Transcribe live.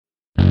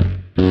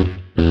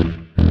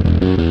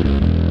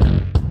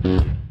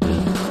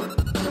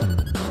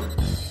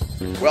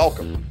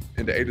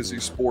A to Z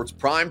Sports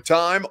Prime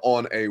Time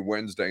on a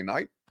Wednesday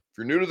night. If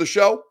you're new to the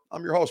show,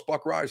 I'm your host,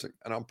 Buck Rising,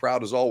 and I'm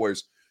proud as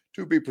always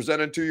to be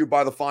presented to you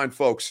by the fine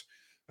folks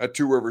at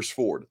Two Rivers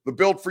Ford. The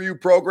Build For You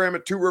program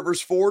at Two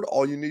Rivers Ford,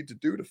 all you need to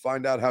do to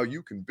find out how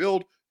you can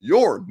build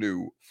your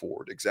new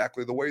Ford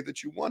exactly the way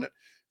that you want it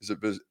is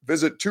to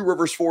visit Two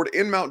Rivers Ford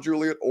in Mount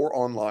Juliet or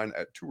online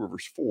at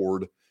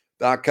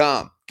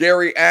tworiversford.com.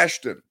 Gary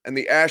Ashton and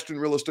the Ashton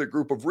Real Estate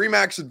Group of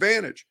RE/MAX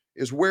Advantage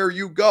is where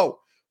you go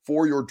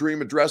for your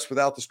dream address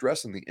without the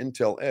stress and the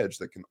intel edge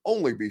that can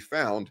only be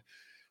found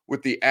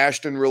with the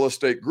Ashton Real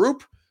Estate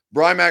Group.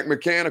 Brymak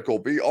Mechanical,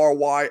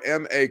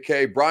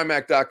 B-R-Y-M-A-K,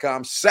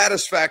 Brymak.com.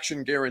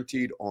 Satisfaction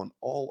guaranteed on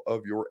all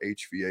of your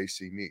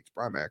HVAC needs.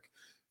 Brymak,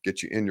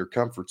 get you in your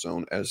comfort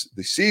zone as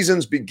the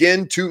seasons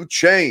begin to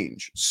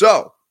change.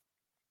 So,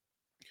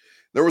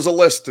 there was a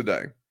list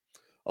today,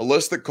 a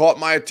list that caught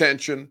my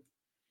attention.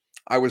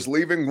 I was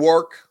leaving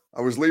work.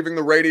 I was leaving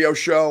the radio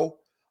show.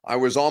 I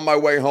was on my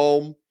way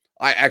home.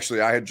 I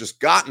had just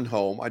gotten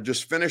home. I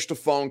just finished a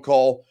phone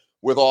call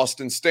with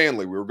Austin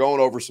Stanley. We were going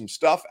over some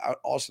stuff.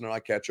 Austin and I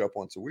catch up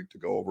once a week to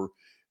go over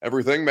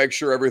everything, make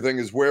sure everything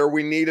is where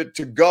we need it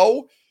to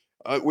go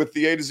with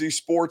the A to Z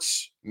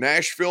Sports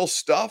Nashville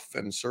stuff.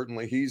 And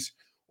certainly he's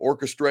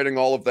orchestrating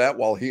all of that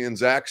while he and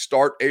Zach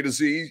start A to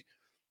Z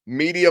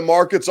media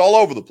markets all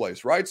over the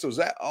place, right? So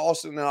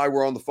Austin and I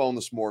were on the phone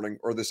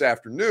this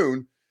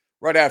afternoon,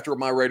 right after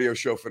my radio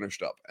show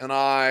finished up. And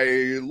I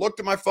looked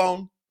at my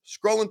phone,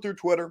 scrolling through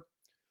Twitter.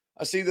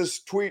 I see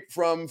this tweet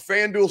from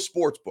FanDuel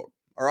Sportsbook.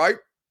 All right.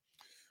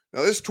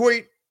 Now this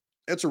tweet,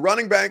 it's a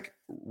running back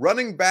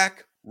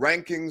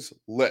rankings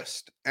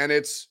list. And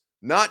it's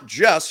not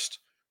just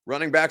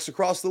running backs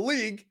across the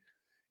league.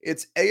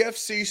 It's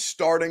AFC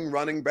starting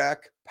running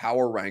back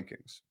power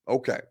rankings.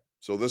 Okay.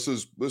 So this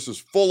is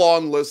full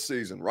on list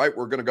season, right?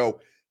 We're going to go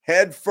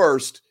head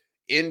first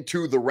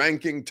into the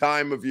ranking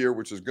time of year,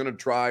 which is going to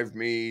drive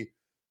me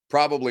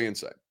probably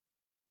insane.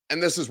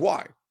 And this is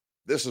why.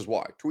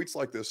 Tweets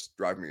like this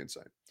drive me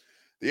insane.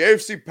 The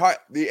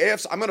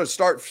AFC, I'm going to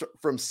start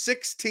from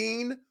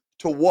 16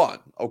 to 1,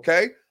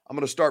 okay? I'm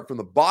going to start from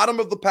the bottom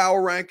of the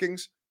power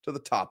rankings to the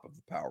top of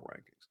the power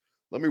rankings.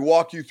 Let me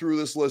walk you through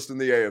this list in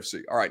the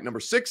AFC. All right, number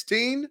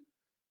 16,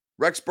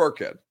 Rex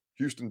Burkhead,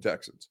 Houston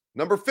Texans.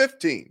 Number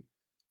 15,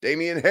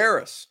 Damian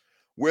Harris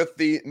with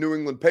the New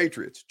England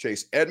Patriots.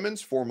 Chase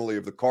Edmonds, formerly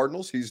of the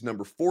Cardinals, he's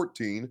number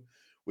 14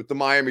 with the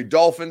Miami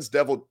Dolphins.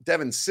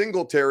 Devin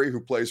Singletary,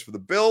 who plays for the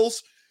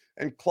Bills,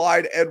 and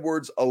Clyde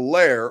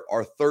Edwards-Helaire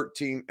are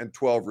 13 and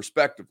 12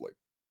 respectively.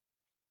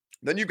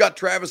 Then you've got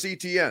Travis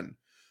Etienne,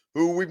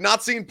 who we've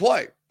not seen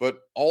play,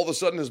 but all of a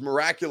sudden is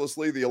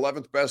miraculously the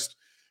 11th best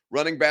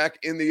running back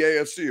in the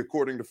AFC,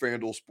 according to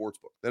FanDuel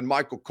Sportsbook. Then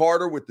Michael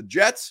Carter with the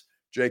Jets,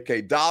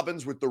 J.K.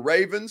 Dobbins with the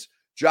Ravens,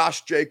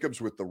 Josh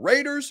Jacobs with the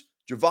Raiders,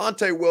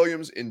 Javonte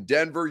Williams in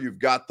Denver. You've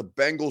got the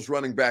Bengals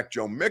running back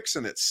Joe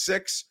Mixon at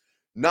 6,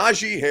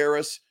 Najee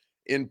Harris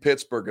in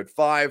Pittsburgh at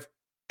 5,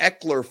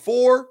 Eckler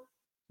 4,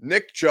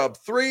 Nick Chubb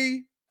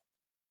 3,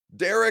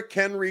 Derrick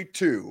Henry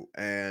 2,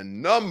 and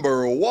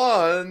number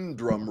 1,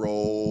 drum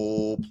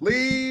roll,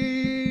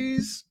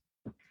 please,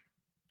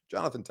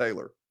 Jonathan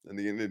Taylor in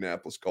the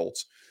Indianapolis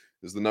Colts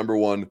is the number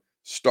 1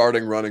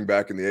 starting running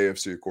back in the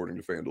AFC, according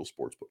to FanDuel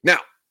Sportsbook. Now,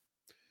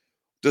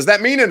 does that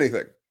mean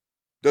anything?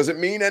 Does it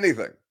mean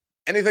anything?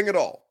 Anything at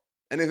all?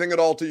 Anything at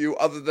all to you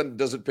other than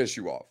does it piss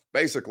you off?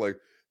 Basically,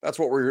 that's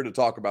what we're here to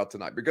talk about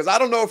tonight, because I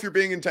don't know if you're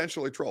being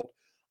intentionally trolled.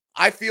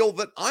 I feel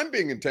that I'm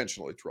being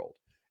intentionally trolled.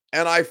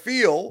 And I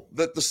feel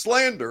that the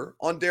slander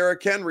on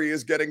Derrick Henry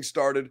is getting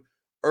started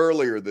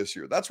earlier this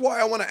year. That's why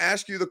I want to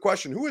ask you the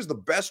question, who is the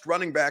best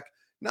running back,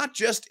 not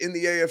just in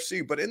the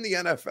AFC, but in the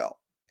NFL?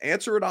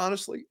 Answer it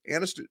honestly.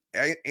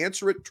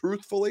 Answer it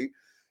truthfully.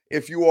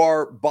 If you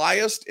are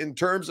biased in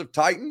terms of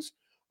Titans,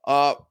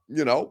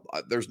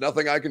 there's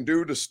nothing I can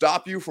do to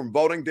stop you from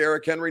voting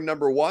Derrick Henry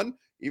number 1,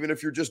 even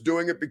if you're just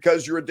doing it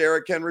because you're a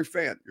Derrick Henry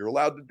fan. You're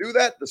allowed to do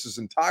that. This is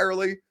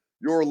entirely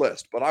your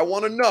list. But I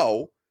want to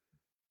know,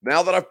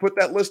 now that I've put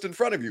that list in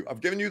front of you,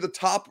 I've given you the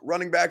top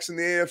running backs in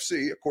the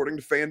AFC according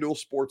to FanDuel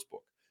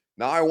Sportsbook.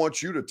 Now I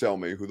want you to tell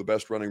me who the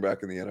best running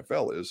back in the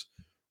NFL is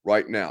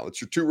right now.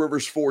 It's your Two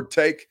Rivers Ford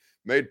take,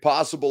 made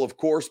possible, of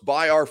course,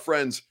 by our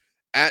friends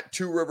at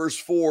Two Rivers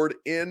Ford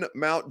in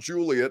Mount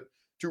Juliet.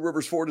 Two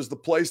Rivers Ford is the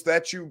place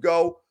that you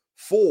go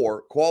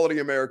for quality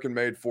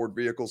American-made Ford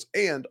vehicles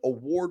and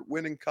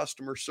award-winning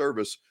customer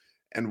service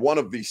and one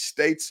of the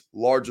state's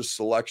largest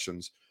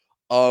selections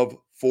of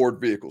Ford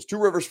vehicles. Two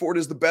Rivers Ford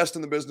is the best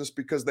in the business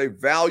because they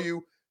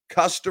value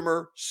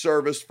customer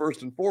service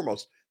first and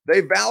foremost. They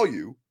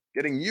value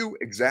getting you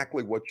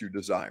exactly what you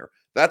desire.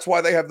 That's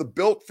why they have the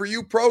Built For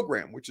You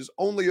program, which is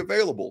only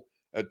available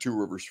at Two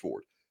Rivers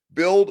Ford.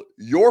 Build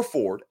your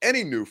Ford,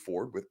 any new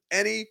Ford, with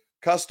any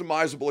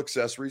customizable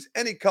accessories,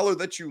 any color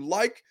that you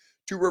like.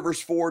 Two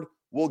Rivers Ford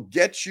will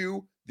get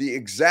you the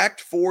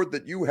exact Ford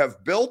that you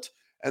have built,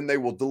 and they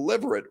will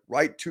deliver it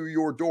right to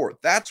your door.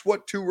 That's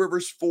what Two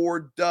Rivers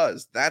Ford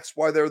does. That's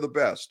why they're the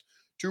best.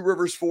 Two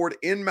Rivers Ford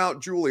in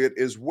Mount Juliet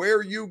is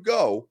where you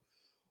go,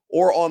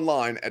 or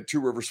online at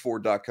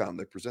tworiversford.com.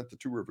 They present the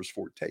Two Rivers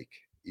Ford Take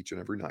each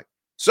and every night.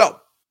 So,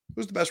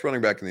 who's the best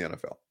running back in the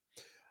NFL?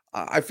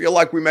 I feel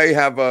like we may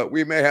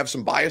have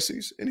some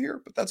biases in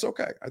here, but that's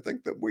okay. I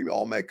think that we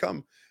all may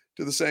come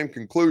to the same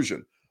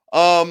conclusion.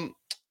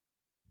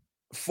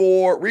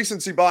 For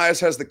recency bias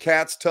has the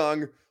cat's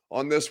tongue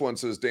on this one,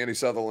 says Danny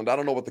Sutherland. I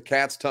don't know what the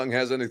cat's tongue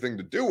has anything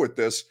to do with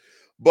this,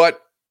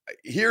 but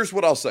here's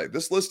what I'll say.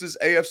 This list is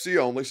AFC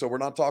only, so we're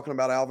not talking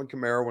about Alvin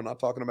Kamara. We're not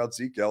talking about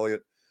Zeke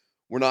Elliott.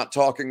 We're not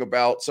talking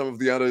about some of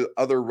the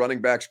other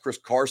running backs, Chris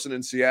Carson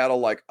in Seattle,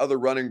 like other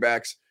running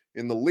backs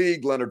in the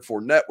league, Leonard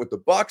Fournette with the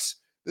Bucs.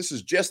 This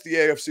is just the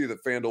AFC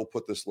that FanDuel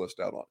put this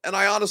list out on. And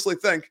I honestly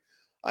think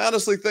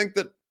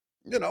that,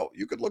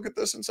 you could look at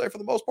this and say for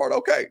the most part,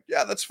 okay,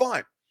 yeah, that's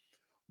fine.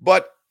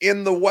 But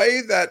in the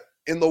way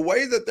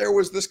that there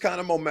was this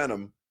kind of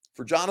momentum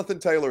for Jonathan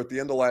Taylor at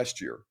the end of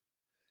last year,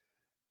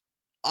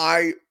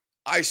 I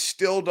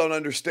still don't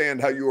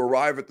understand how you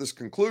arrive at this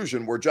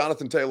conclusion where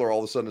Jonathan Taylor all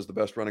of a sudden is the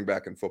best running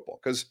back in football,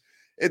 because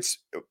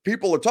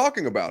people are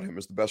talking about him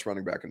as the best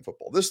running back in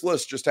football. This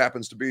list just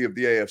happens to be of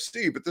the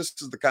AFC, but this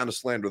is the kind of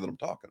slander that I'm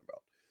talking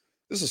about.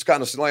 This is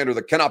kind of slander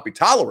that cannot be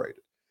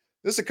tolerated.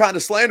 This is the kind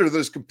of slander that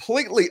is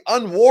completely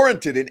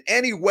unwarranted in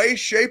any way,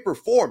 shape, or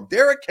form.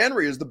 Derrick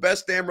Henry is the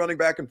best damn running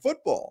back in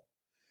football.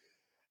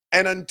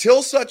 And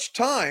until such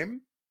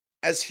time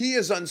as he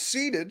is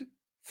unseated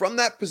from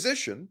that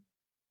position,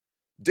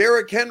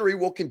 Derrick Henry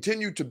will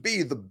continue to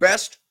be the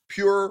best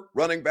pure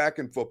running back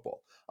in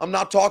football. I'm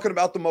not talking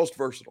about the most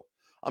versatile.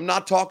 I'm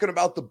not talking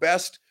about the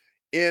best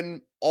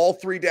in all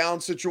three down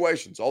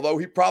situations, although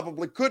he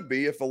probably could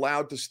be if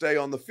allowed to stay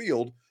on the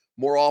field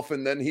more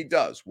often than he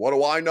does. What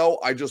do I know?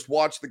 I just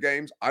watch the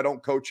games. I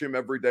don't coach him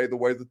every day the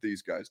way that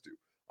these guys do.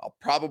 I'll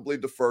probably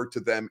defer to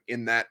them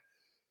in that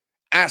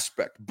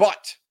aspect.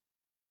 But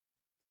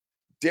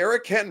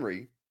Derrick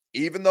Henry,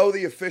 even though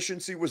the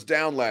efficiency was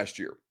down last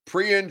year,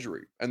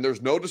 pre-injury, and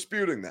there's no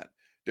disputing that,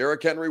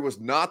 Derrick Henry was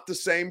not the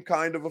same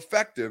kind of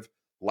effective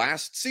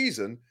last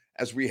season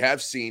as we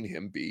have seen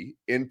him be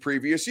in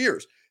previous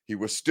years. He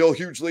was still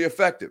hugely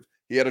effective.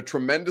 He had a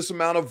tremendous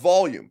amount of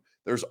volume.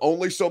 There's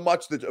only so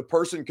much that a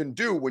person can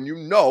do when you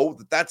know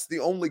that that's the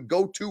only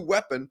go-to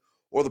weapon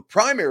or the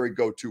primary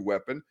go-to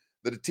weapon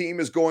that a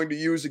team is going to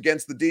use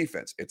against the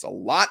defense. It's a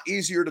lot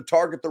easier to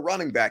target the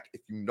running back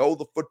if you know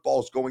the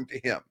football is going to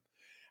him.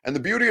 And the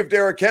beauty of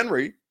Derrick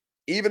Henry,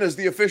 even as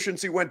the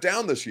efficiency went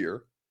down this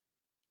year,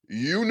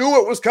 you knew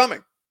it was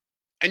coming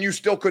and you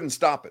still couldn't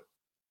stop it.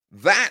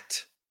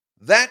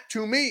 That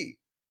to me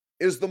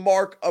is the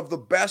mark of the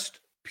best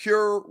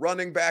pure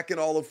running back in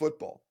all of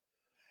football.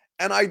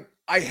 And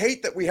I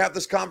hate that we have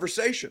this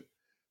conversation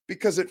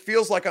because it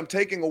feels like I'm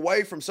taking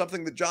away from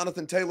something that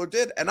Jonathan Taylor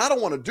did. And I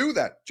don't want to do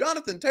that.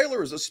 Jonathan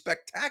Taylor is a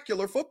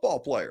spectacular football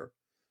player.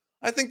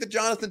 I think that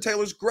Jonathan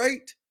Taylor's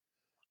great.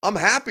 I'm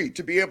happy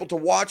to be able to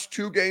watch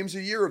 2 games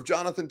a year of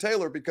Jonathan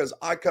Taylor because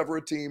I cover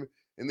a team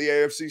in the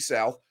AFC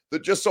South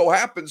that just so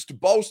happens to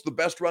boast the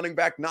best running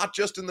back, not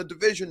just in the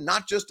division,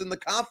 not just in the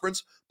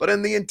conference, but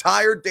in the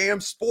entire damn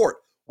sport.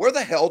 Where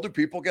the hell do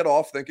people get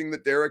off thinking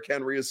that Derrick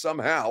Henry is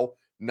somehow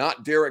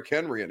not Derrick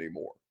Henry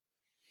anymore?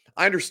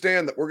 I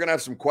understand that we're going to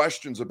have some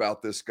questions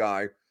about this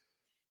guy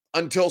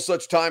until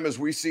such time as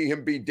we see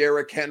him be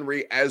Derrick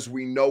Henry as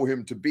we know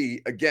him to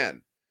be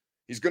again.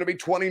 He's going to be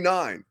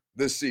 29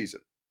 this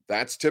season.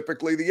 That's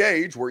typically the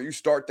age where you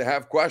start to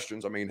have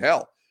questions. I mean,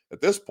 hell,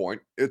 at this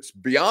point, it's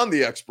beyond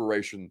the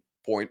expiration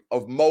point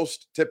of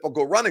most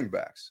typical running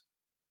backs.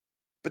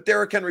 But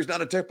Derrick Henry's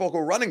not a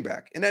typical running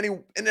back in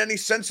any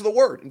sense of the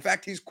word. In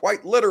fact, he's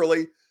quite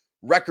literally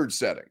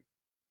record-setting.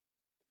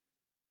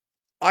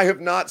 I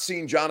have not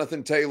seen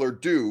Jonathan Taylor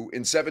do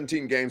in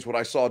 17 games what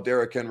I saw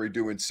Derrick Henry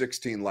do in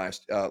 16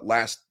 last,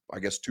 I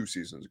guess, 2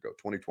 seasons ago,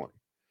 2020.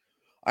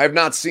 I have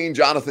not seen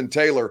Jonathan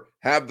Taylor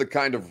have the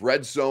kind of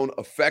red zone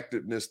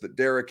effectiveness that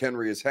Derrick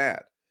Henry has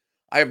had.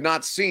 I have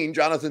not seen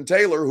Jonathan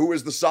Taylor, who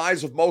is the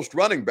size of most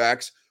running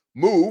backs,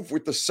 move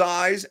with the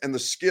size and the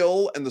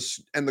skill and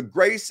the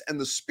grace and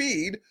the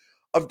speed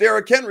of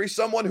Derrick Henry,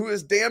 someone who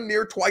is damn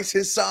near twice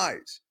his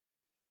size.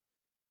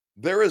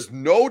 There is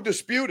no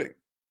disputing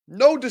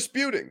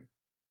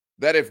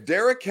that if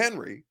Derrick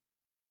Henry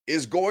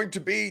is going to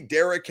be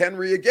Derrick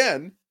Henry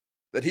again,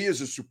 that he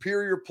is a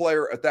superior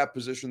player at that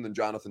position than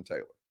Jonathan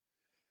Taylor.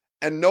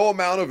 And no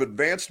amount of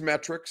advanced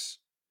metrics,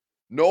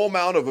 no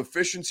amount of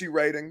efficiency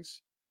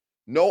ratings,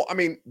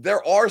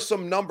 there are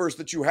some numbers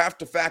that you have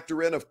to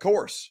factor in, of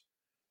course.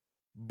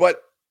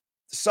 But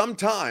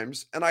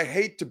sometimes, and I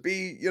hate to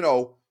be,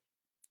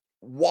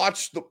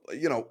 watch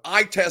the,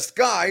 eye test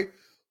guy,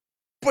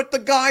 but the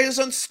guy is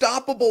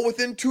unstoppable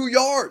within 2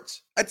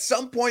 yards. At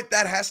some point,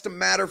 that has to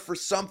matter for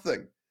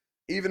something,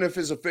 even if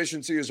his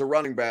efficiency as a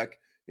running back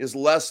is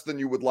less than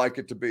you would like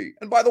it to be.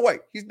 And by the way,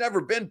 he's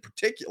never been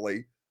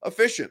particularly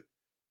efficient.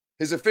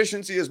 His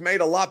efficiency is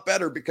made a lot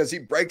better because he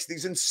breaks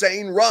these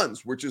insane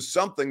runs, which is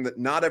something that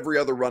not every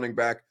other running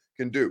back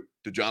can do.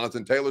 To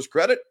Jonathan Taylor's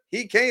credit,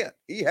 he can.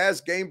 He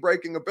has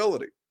game-breaking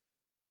ability.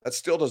 That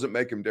still doesn't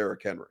make him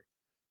Derrick Henry.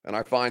 And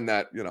I find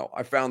that,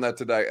 I found that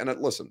today. And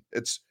listen,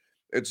 it's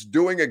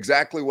doing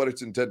exactly what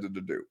it's intended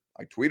to do.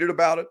 I tweeted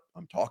about it.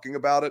 I'm talking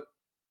about it.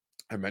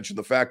 I mentioned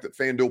the fact that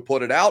FanDuel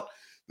put it out.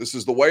 This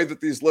is the way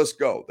that these lists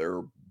go.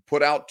 They're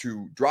put out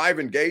to drive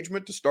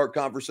engagement, to start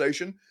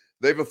conversation.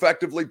 They've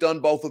effectively done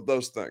both of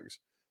those things.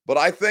 But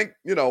I think,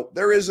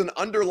 there is an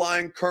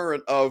underlying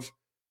current of,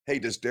 hey,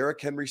 does Derrick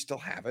Henry still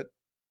have it?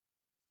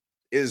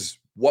 Is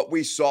what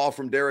we saw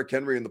from Derrick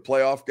Henry in the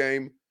playoff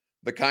game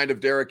the kind of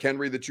Derrick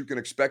Henry that you can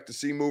expect to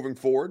see moving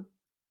forward?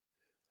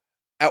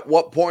 At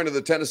what point are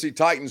the Tennessee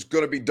Titans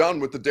going to be done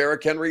with the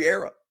Derrick Henry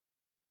era?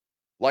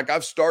 Like,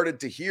 I've started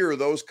to hear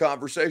those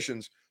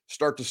conversations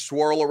start to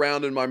swirl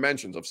around in my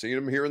mentions. I've seen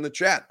them here in the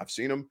chat. I've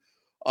seen them,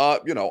 I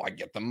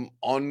get them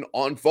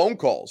on phone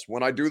calls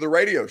when I do the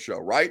radio show,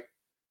 right?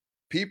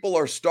 People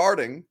are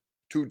starting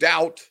to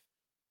doubt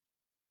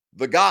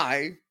the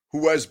guy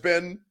who has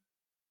been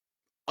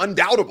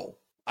undoubtable.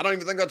 I don't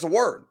even think that's a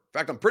word. In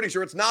fact, I'm pretty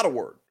sure it's not a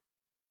word.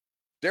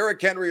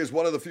 Derrick Henry is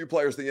one of the few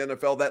players in the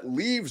NFL that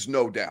leaves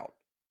no doubt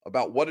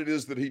about what it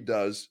is that he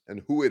does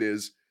and who it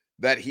is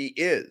that he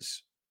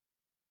is.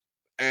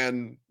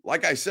 And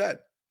like I said,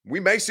 we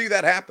may see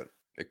that happen.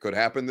 It could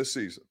happen this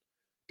season.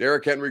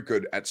 Derrick Henry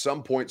could at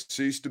some point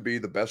cease to be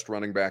the best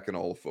running back in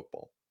all of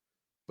football,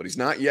 but he's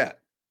not yet.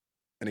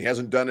 And he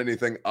hasn't done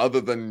anything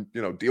other than,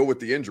 deal with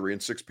the injury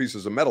and 6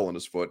 pieces of metal in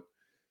his foot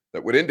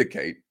that would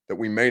indicate that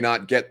we may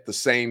not get the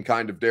same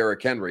kind of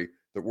Derrick Henry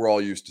that we're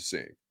all used to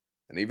seeing.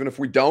 And even if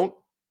we don't,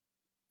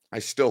 I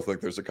still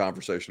think there's a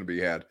conversation to be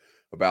had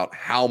about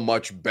how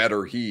much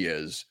better he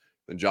is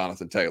than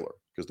Jonathan Taylor,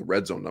 because the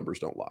red zone numbers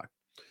don't lie.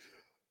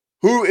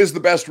 Who is the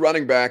best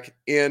running back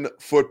in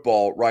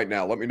football right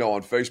now? Let me know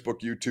on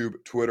Facebook, YouTube,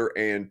 Twitter,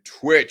 and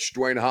Twitch.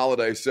 Dwayne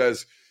Holiday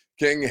says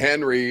King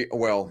Henry.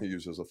 Well, he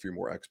uses a few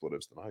more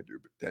expletives than I do,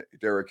 but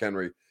Derrick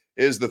Henry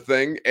is the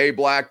thing. A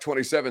Black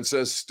 27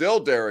 says still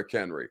Derrick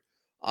Henry.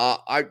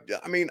 I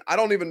mean, I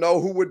don't even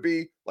know who would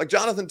be, like,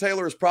 Jonathan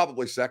Taylor is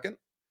probably second.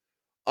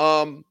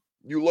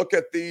 You look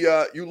at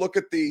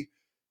the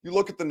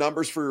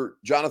numbers for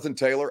Jonathan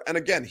Taylor, and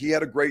again, he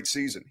had a great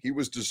season. He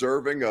was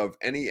deserving of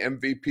any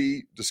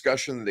MVP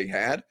discussion that he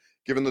had,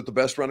 given that the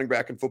best running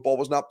back in football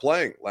was not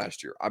playing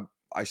last year.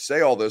 I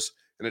say all this,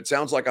 and it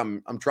sounds like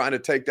I'm trying to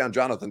take down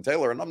Jonathan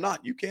Taylor, and I'm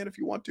not. You can if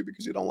you want to,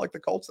 because you don't like the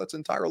Colts. That's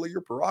entirely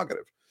your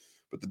prerogative.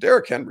 But the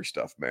Derrick Henry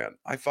stuff, man,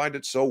 I find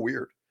it so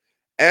weird.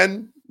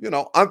 And,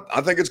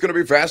 I think it's going to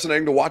be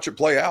fascinating to watch it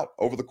play out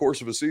over the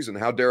course of a season,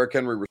 how Derrick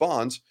Henry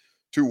responds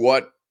to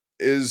what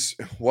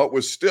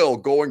was still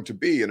going to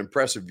be an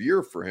impressive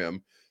year for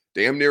him.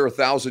 Damn near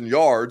 1,000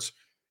 yards,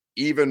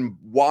 even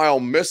while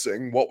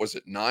missing, what was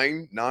it,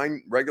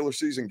 9 regular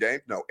season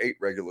games? No, 8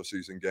 regular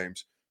season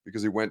games,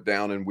 because he went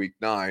down in week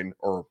 9,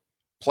 or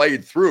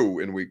played through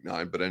in week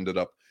 9, but ended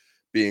up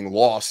being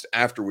lost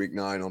after week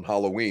 9 on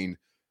Halloween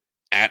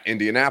at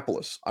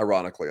Indianapolis,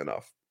 ironically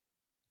enough.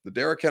 The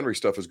Derrick Henry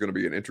stuff is going to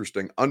be an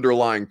interesting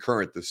underlying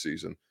current this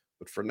season.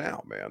 But for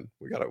now, man,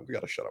 we gotta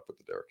shut up with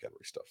the Derrick Henry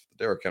stuff.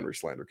 The Derrick Henry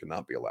slander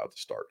cannot be allowed to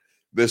start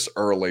this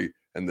early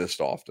and this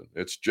often.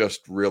 It's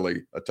just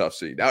really a tough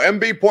scene. Now,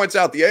 MB points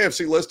out the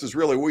AFC list is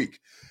really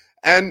weak.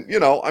 And,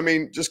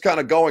 just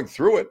kind of going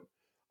through it,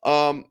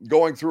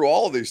 going through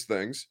all of these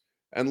things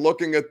and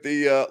looking at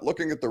the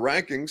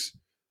rankings.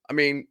 I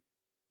mean,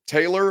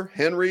 Taylor,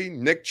 Henry,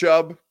 Nick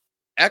Chubb,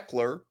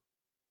 Eckler,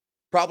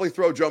 probably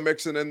throw Joe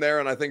Mixon in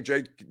there, and I think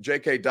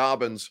J.K.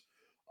 Dobbins,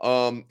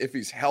 if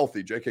he's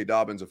healthy. J.K.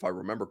 Dobbins, if I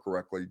remember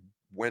correctly,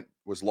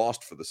 was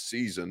lost for the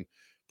season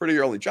pretty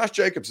early. Josh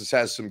Jacobs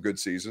has some good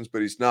seasons,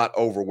 but he's not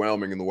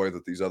overwhelming in the way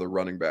that these other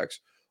running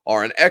backs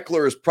are. And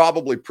Eckler is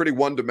probably pretty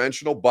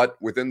one-dimensional,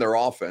 but within their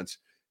offense,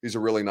 he's a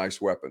really nice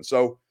weapon.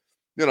 So,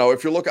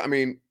 if you look,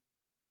 I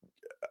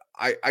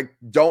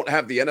don't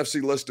have the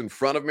NFC list in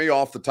front of me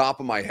off the top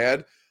of my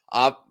head.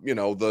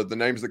 The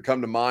names that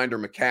come to mind are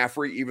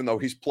McCaffrey, even though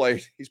he's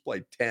played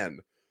 10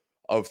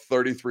 of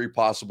 33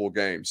 possible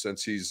games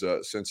since he's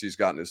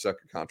gotten his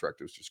second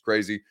contract. It was just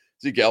crazy.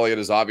 Zeke Elliott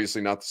is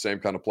obviously not the same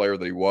kind of player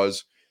that he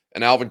was.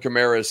 And Alvin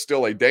Kamara is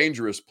still a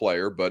dangerous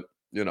player, but,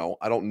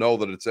 I don't know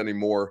that it's any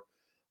more.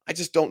 I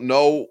just don't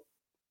know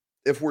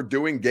if we're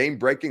doing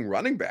game-breaking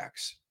running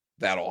backs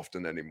that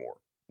often anymore,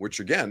 which,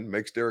 again,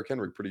 makes Derrick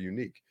Henry pretty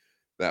unique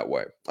that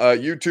way.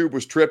 YouTube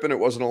was tripping. It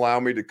wasn't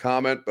allowing me to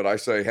comment, but I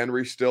say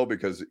Henry still,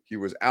 because he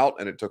was out,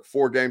 and it took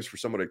 4 games for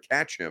someone to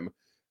catch him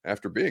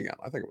after being out.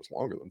 I think it was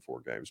longer than 4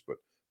 games, but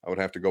I would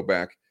have to go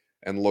back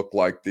and look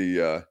like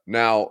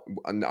now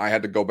I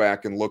had to go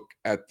back and look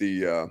at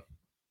the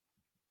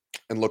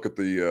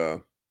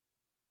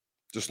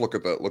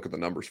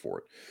numbers for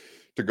it,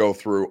 to go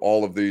through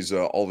all of these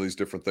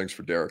different things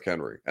for Derrick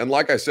Henry. And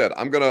like I said,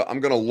 I'm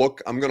gonna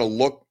look.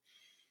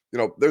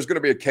 There's going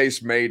to be a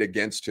case made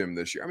against him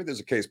this year. I mean, there's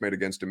a case made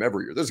against him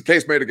every year. There's a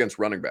case made against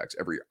running backs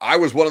every year. I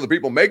was one of the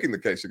people making the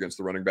case against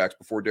the running backs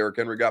before Derrick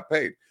Henry got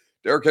paid.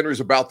 Derrick Henry's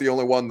about the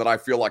only one that I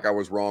feel like I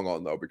was wrong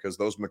on, though, because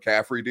those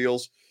McCaffrey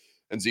deals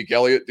and Zeke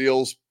Elliott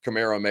deals,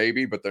 Kamara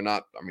maybe, but they're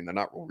not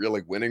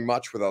really winning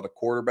much without a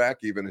quarterback,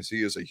 even as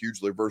he is a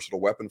hugely versatile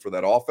weapon for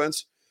that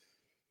offense.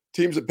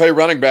 teams that pay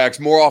running backs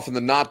more often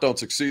than not don't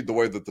succeed the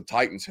way that the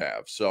Titans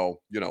have. So,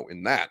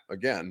 in that,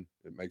 again,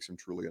 it makes him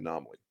truly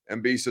anomaly.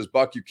 MB says,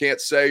 Buck, you can't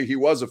say he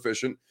was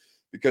efficient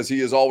because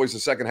he is always the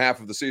second half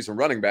of the season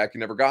running back. He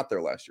never got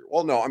there last year.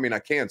 Well, no, I mean,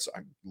 I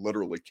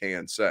literally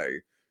can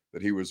say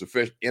that he was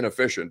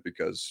inefficient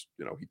because,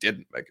 he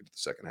didn't make it to the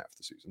second half of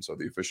the season. So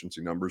the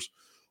efficiency numbers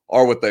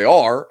are what they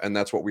are, and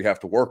that's what we have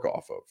to work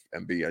off of.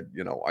 MB,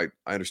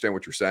 I understand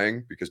what you're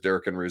saying because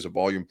Derrick Henry is a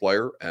volume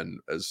player, and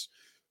as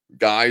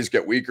guys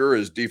get weaker,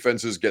 as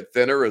defenses get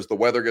thinner, as the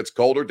weather gets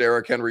colder,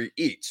 Derrick Henry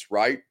eats,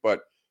 right?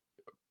 But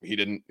he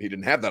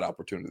didn't have that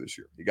opportunity this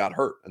year. He got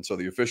hurt. And so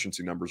the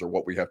efficiency numbers are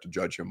what we have to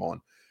judge him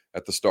on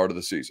at the start of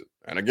the season.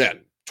 And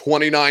again,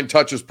 29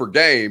 touches per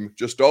game,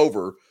 just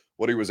over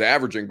what he was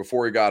averaging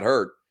before he got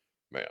hurt.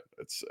 Man,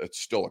 it's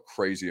still a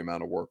crazy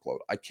amount of workload.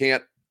 I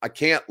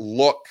can't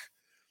look.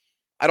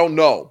 I don't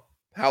know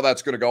how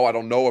that's going to go. I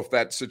don't know if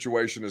that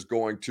situation is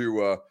going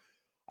to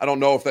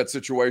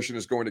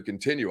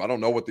continue. I don't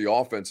know what the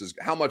offense is,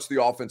 how much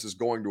the offense is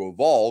going to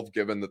evolve,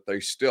 given that they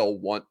still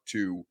want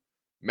to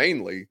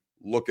mainly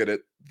look at it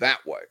that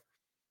way.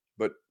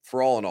 But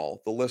for all in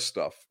all, the list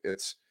stuff,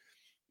 it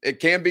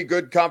can be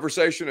good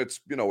conversation. It's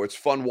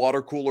fun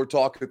water cooler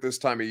talk at this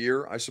time of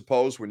year, I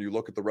suppose, when you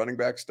look at the running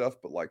back stuff.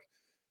 But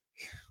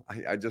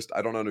I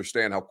don't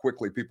understand how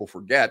quickly people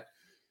forget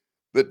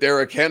that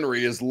Derrick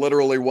Henry is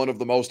literally one of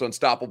the most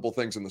unstoppable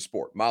things in the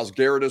sport. Myles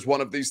Garrett is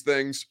one of these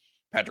things.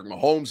 Patrick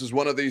Mahomes is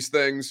one of these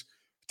things.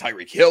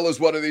 Tyreek Hill is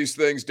one of these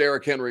things.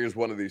 Derrick Henry is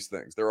one of these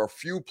things. There are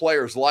few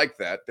players like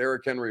that.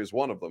 Derrick Henry is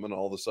one of them, and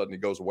all of a sudden he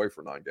goes away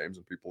for 9 games,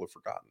 and people have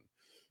forgotten,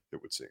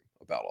 it would seem,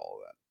 about all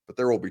of that. But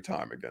there will be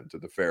time again to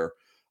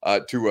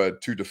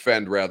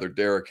defend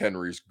Derrick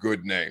Henry's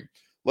good name.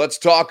 Let's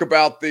talk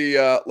about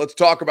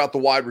the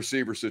wide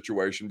receiver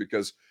situation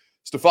because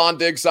Stephon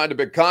Diggs signed a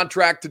big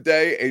contract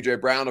today. A.J.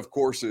 Brown, of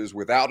course, is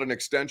without an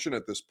extension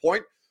at this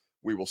point.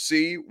 We will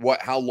see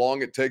how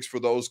long it takes for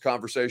those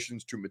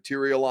conversations to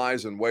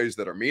materialize in ways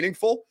that are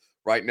meaningful.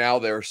 Right now,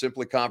 they're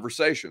simply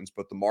conversations,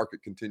 but the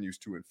market continues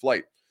to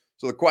inflate.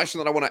 So the question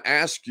that I want to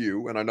ask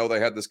you, and I know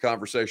they had this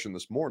conversation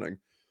this morning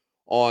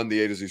on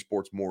the A to Z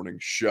Sports Morning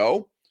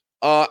Show,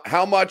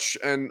 how much,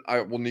 and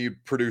I will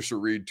need producer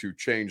Reed to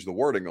change the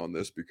wording on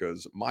this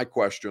because my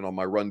question on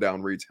my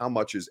rundown reads, how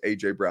much is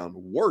A.J. Brown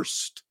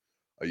worst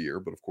a year?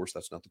 But of course,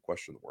 that's not the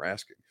question that we're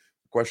asking.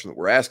 The question that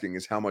we're asking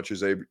is how much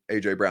is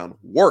A.J. Brown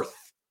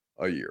worth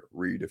a year?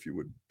 Reed, if you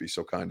would be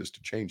so kind as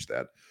to change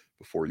that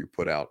before you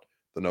put out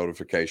the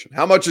notification.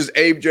 How much is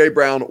A.J.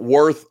 Brown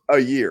worth a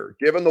year?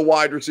 Given the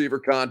wide receiver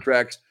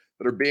contracts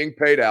that are being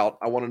paid out,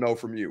 I want to know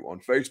from you on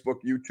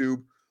Facebook,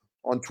 YouTube,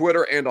 on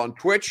Twitter, and on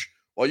Twitch.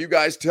 While you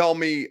guys tell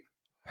me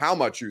how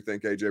much you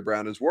think A.J.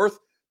 Brown is worth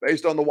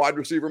based on the wide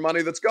receiver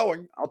money that's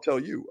going, I'll tell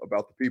you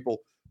about the people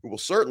who will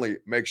certainly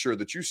make sure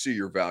that you see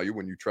your value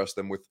when you trust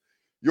them with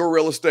your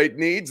real estate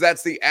needs.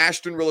 That's the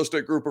Ashton Real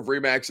Estate Group of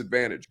RE/MAX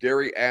Advantage.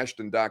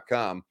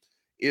 GaryAshton.com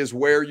is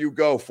where you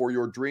go for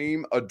your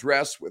dream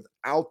address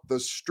without the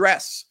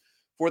stress,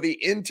 for the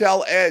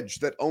intel edge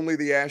that only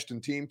the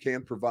Ashton team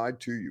can provide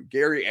to you.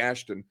 Gary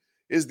Ashton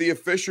is the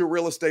official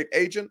real estate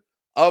agent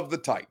of the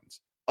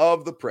Titans,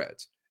 of the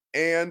Preds,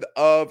 and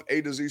of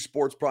A to Z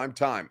Sports Prime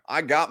Time.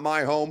 I got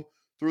my home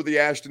through the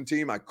Ashton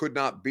team. I could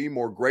not be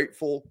more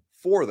grateful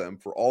for them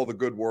for all the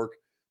good work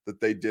that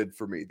they did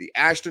for me. The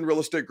Ashton Real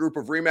Estate Group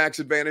of RE/MAX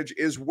Advantage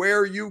is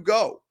where you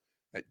go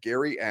at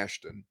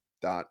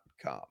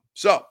GaryAshton.com.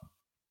 So,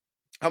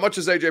 how much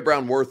is A.J.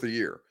 Brown worth a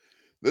year?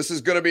 This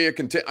is going to be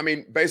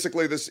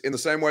basically this in the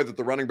same way that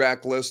the running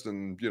back list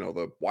and,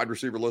 the wide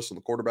receiver list and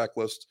the quarterback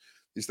list,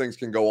 these things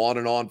can go on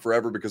and on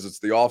forever because it's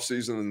the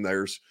offseason and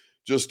there's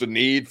just a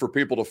need for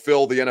people to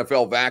fill the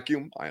NFL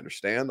vacuum. I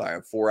understand. I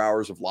have 4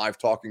 hours of live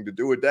talking to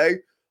do a day.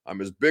 I'm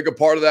as big a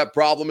part of that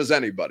problem as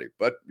anybody.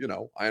 But,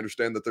 I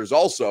understand that there's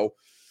also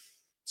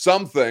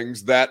some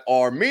things that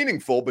are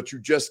meaningful, but you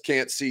just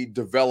can't see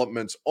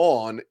developments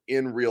on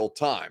in real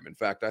time. In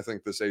fact, I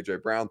think this A.J.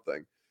 Brown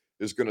thing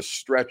is going to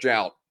stretch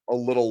out a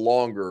little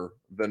longer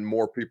than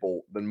most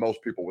people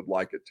would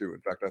like it to. In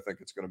fact, I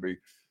think it's going to be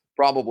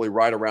probably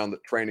right around the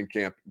training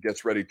camp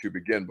gets ready to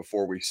begin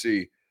before we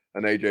see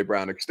an A.J.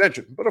 Brown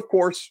extension. But of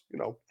course,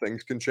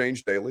 things can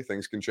change daily.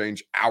 Things can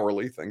change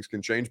hourly. Things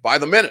can change by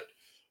the minute.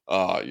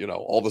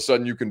 All of a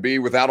sudden you can be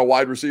without a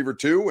wide receiver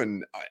too,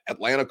 and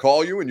Atlanta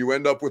call you and you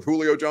end up with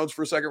Julio Jones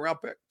for a second-round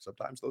pick.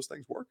 Sometimes those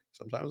things work.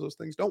 Sometimes those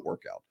things don't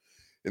work out.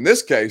 In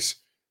this case,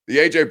 the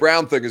A.J.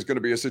 Brown thing is going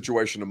to be a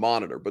situation to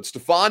monitor. But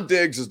Stephon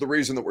Diggs is the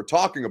reason that we're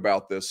talking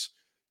about this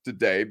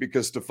today,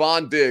 because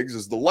Stephon Diggs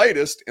is the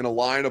latest in a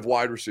line of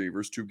wide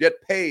receivers to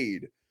get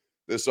paid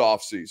this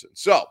offseason.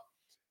 So,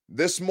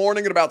 this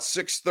morning at about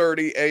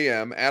 6:30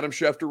 a.m., Adam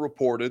Schefter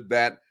reported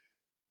that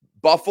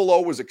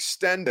Buffalo was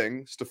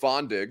extending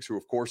Stephon Diggs, who,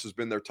 of course, has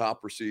been their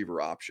top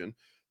receiver option,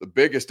 the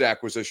biggest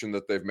acquisition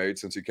that they've made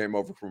since he came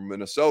over from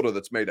Minnesota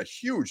that's made a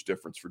huge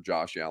difference for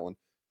Josh Allen.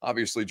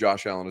 Obviously,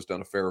 Josh Allen has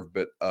done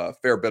a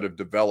fair bit of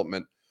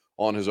development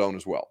on his own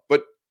as well.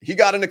 But he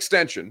got an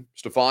extension,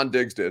 Stephon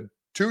Diggs did,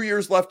 2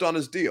 years left on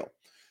his deal.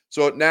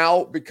 So it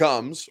now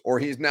becomes, or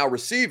he's now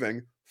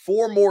receiving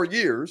 4 more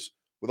years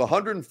with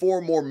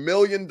 $104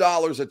 million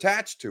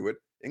attached to it,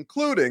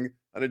 including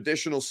an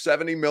additional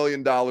 $70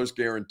 million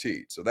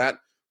guaranteed. So that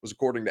was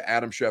according to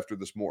Adam Schefter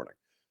this morning.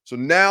 So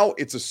now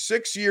it's a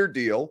 6-year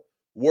deal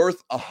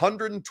worth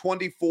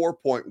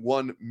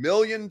 $124.1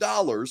 million.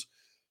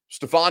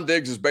 Stephon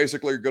Diggs is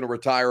basically going to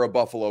retire a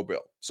Buffalo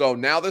Bill. So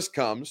now this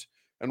comes,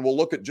 and we'll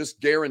look at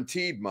just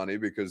guaranteed money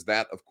because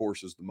that, of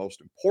course, is the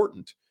most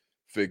important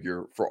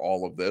figure for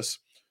all of this.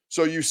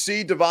 So you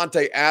see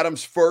Davante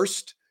Adams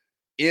first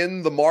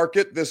in the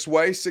market this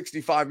way,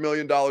 $65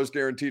 million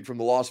guaranteed from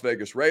the Las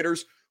Vegas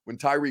Raiders. When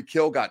Tyreek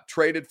Hill got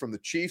traded from the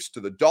Chiefs to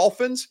the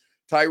Dolphins,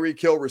 Tyreek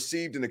Hill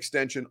received an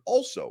extension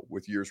also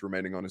with years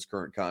remaining on his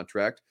current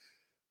contract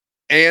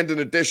and an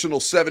additional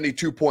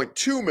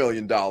 $72.2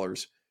 million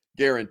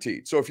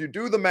guaranteed. So if you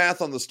do the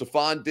math on the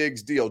Stephon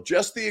Diggs deal,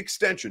 just the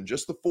extension,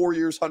 just the 4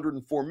 years,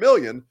 $104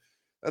 million,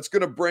 that's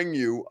going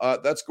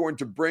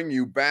to bring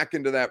you back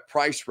into that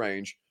price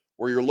range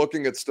where you're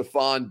looking at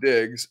Stephon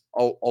Diggs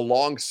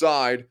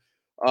alongside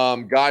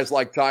guys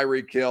like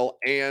Tyreek Hill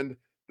and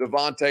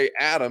Davante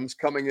Adams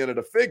coming in at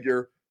a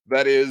figure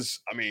that is,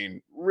 I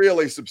mean,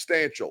 really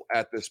substantial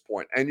at this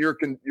point. And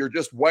you're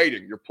just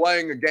waiting. You're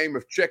playing a game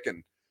of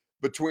chicken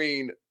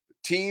between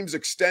teams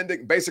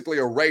extending, basically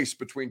a race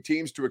between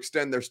teams to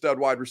extend their stud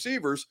wide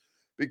receivers,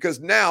 because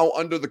now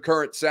under the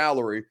current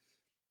salary,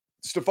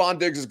 Stephon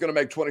Diggs is going to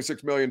make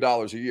 $26 million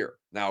a year.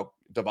 Now,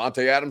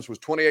 Davante Adams was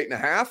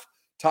 28.5.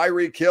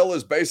 Tyreek Hill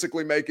is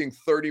basically making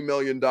 $30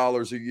 million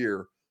a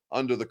year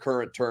under the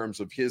current terms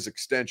of his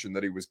extension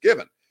that he was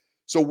given.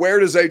 So where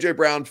does A.J.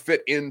 Brown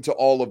fit into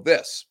all of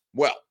this?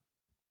 Well,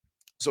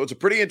 so it's a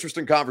pretty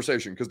interesting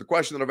conversation because the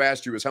question that I've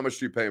asked you is how much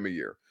do you pay him a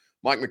year?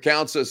 Mike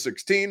McCown says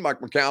 16.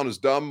 Mike McCown is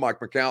dumb.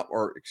 Let me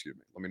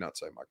not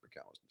say Mike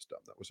McCown is dumb.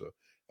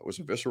 That was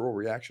a visceral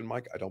reaction,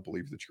 Mike. I don't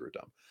believe that you're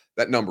dumb.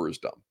 That number is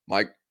dumb.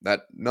 Mike,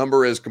 that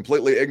number is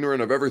completely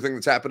ignorant of everything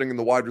that's happening in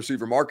the wide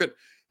receiver market.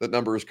 That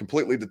number is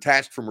completely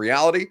detached from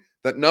reality.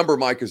 That number,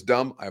 Mike, is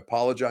dumb. I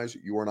apologize.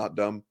 You are not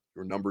dumb.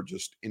 Your number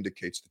just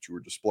indicates that you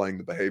are displaying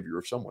the behavior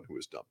of someone who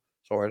is dumb.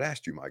 So I'd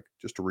asked you, Mike,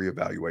 just to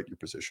reevaluate your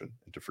position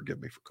and to forgive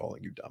me for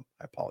calling you dumb.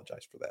 I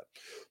apologize for that.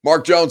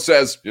 Mark Jones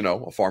says,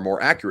 a far more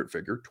accurate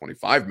figure,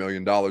 $25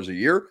 million a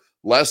year,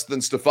 less than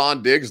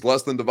Stephon Diggs,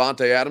 less than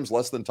Davante Adams,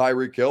 less than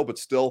Tyreek Hill, but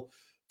still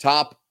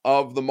top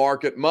of the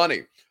market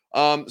money.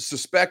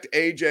 Suspect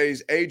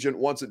AJ's agent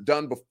wants it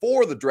done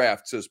before the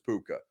draft, says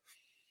Puka.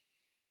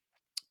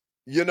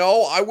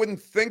 I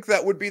wouldn't think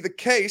that would be the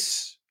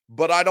case,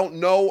 but I don't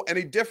know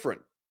any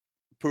different,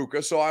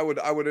 Puka. So I would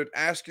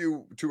ask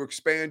you to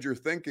expand your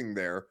thinking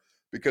there,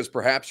 because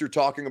perhaps you're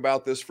talking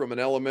about this from an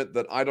element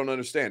that I don't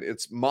understand.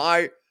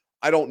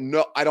 I don't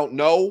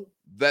know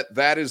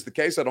that is the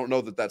case. I don't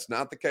know that that's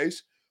not the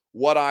case.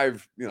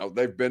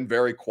 They've been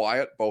very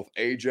quiet, both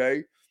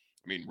AJ.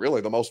 I mean, really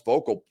the most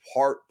vocal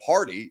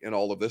party in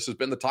all of this has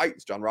been the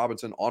Titans. John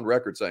Robinson on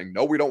record saying,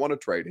 no, we don't want to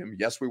trade him.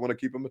 Yes, we want to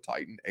keep him a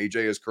Titan.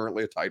 AJ is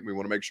currently a Titan. We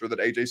want to make sure that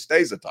AJ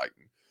stays a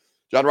Titan.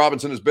 John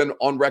Robinson has been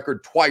on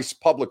record twice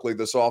publicly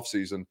this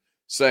offseason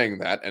saying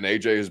that, and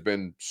AJ has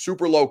been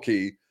super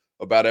low-key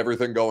about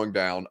everything going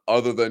down,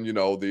 other than,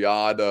 the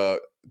odd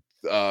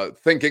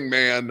thinking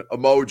man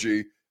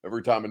emoji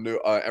every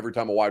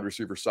time a wide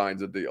receiver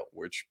signs a deal,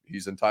 which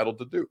he's entitled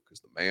to do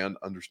because the man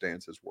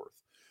understands his worth.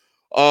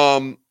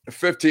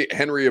 50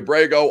 Henry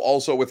Abrego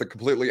also with a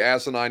completely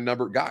asinine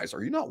number. Guys,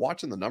 are you not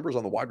watching the numbers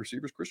on the wide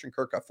receivers? Christian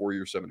Kirk got 4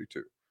 years,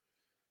 72.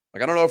 I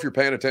don't know if you're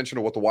paying attention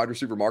to what the wide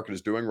receiver market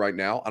is doing right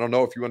now. I don't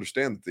know if you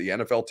understand that the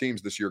NFL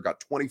teams this year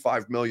got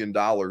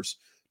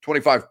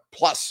 $25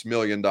 plus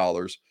million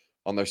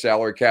on their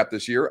salary cap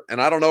this year.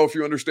 And I don't know if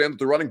you understand that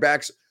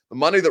the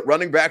money that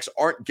running backs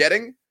aren't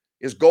getting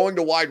is going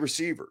to wide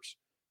receivers.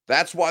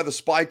 That's why the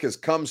spike has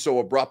come so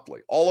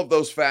abruptly. All of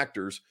those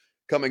factors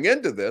coming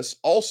into this,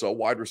 also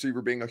wide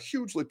receiver being a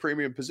hugely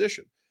premium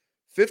position.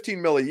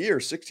 $15 million a year,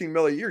 $16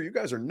 million a year. You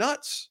guys are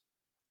nuts.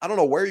 I don't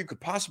know where you could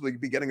possibly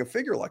be getting a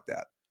figure like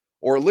that.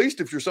 Or at least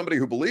if you're somebody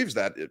who believes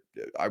that,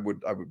 I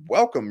would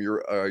welcome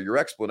your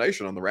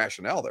explanation on the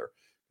rationale there,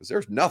 because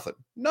there's nothing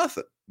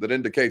that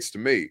indicates to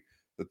me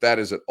that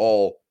is at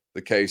all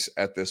the case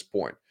at this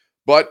point.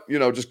 But,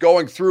 just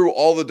going through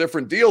all the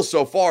different deals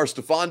so far,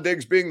 Stephon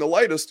Diggs being the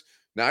latest,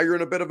 now you're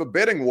in a bit of a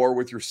bidding war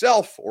with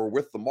yourself or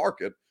with the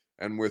market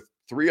and with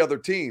two other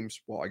teams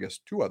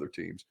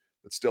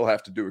that still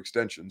have to do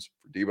extensions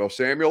for Deebo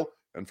Samuel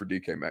and for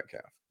DK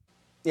Metcalf.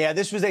 Yeah,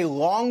 this was a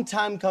long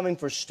time coming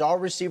for star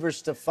receiver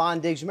Stephon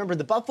Diggs. Remember,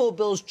 the Buffalo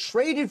Bills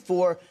traded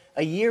for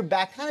a year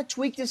back, kind of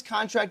tweaked his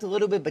contract a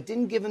little bit, but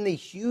didn't give him the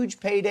huge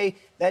payday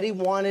that he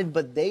wanted.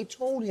 But they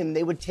told him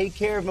they would take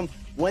care of him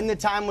when the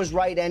time was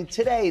right. And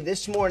today,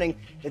 this morning,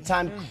 the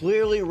time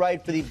clearly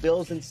right for the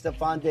Bills and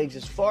Stephon Diggs.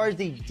 As far as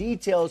the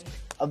details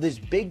of this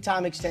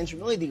big-time extension,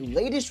 really the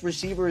latest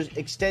receivers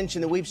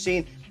extension that we've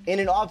seen in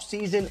an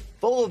offseason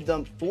full of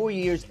them, 4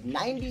 years,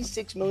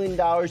 $96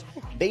 million.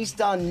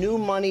 Based on new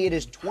money, it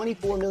is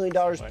 $24 million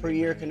per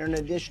year, can earn an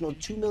additional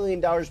 $2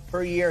 million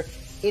per year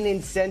in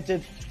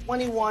incentive,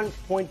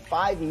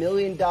 $21.5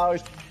 million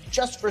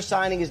just for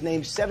signing his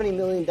name, $70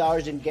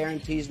 million in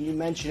guarantees, and you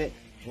mentioned it,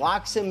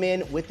 locks him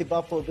in with the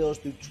Buffalo Bills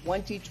through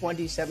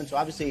 2027, so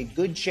obviously a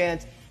good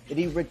chance that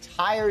he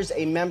retires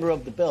a member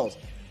of the Bills.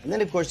 And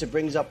then, of course, it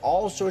brings up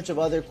all sorts of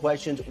other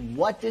questions.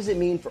 What does it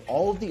mean for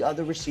all of the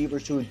other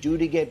receivers who are due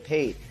to get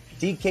paid?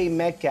 DK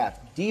Metcalf,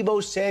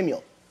 Deebo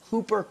Samuel,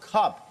 Cooper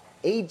Kupp,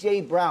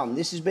 A.J. Brown.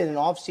 This has been an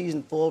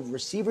offseason full of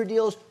receiver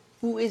deals.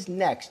 Who is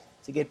next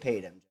to get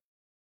paid, MJ?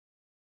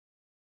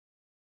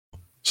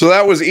 So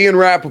that was Ian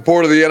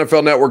Rappaport of the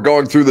NFL Network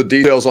going through the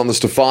details on the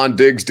Stephon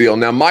Diggs deal.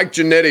 Now, Mike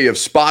Giannetti of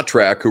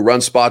SpotTrack, who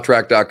runs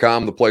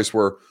SpotTrack.com, the place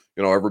where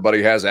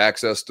everybody has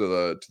access to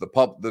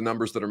the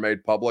numbers that are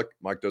made public.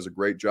 Mike does a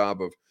great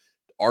job of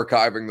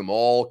archiving them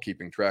all,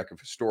 keeping track of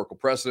historical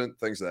precedent,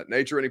 things of that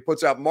nature, and he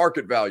puts out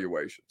market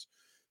valuations.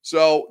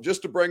 So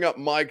just to bring up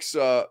Mike's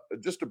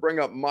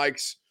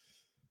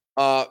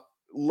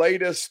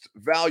latest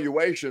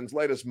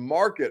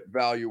market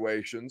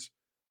valuations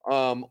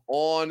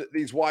on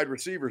these wide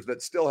receivers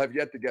that still have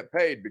yet to get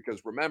paid,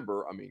 because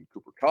remember,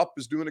 Cooper Kupp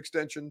is due an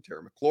extension,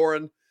 Terry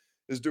McLaurin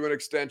is due an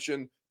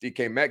extension,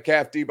 DK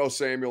Metcalf, Deebo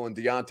Samuel, and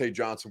Deontay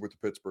Johnson with the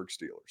Pittsburgh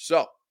Steelers.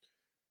 So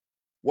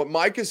what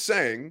Mike is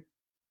saying,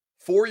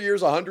 4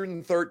 years,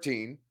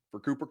 113 for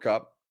Cooper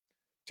Kupp,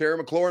 Terry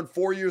McLaurin,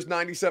 4 years,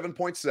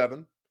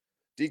 97.7,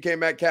 DK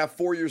Metcalf,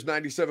 4 years,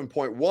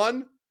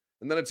 97.1,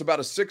 and then it's about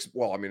it's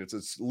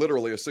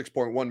literally a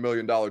 $6.1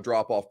 million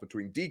drop off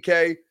between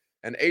DK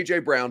and A.J.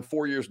 Brown,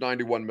 4 years,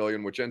 $91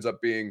 million, which ends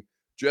up being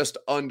just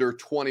under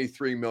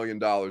 $23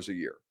 million a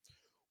year,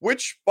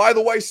 which, by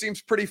the way,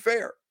 seems pretty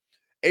fair.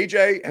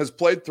 A.J. has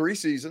played 3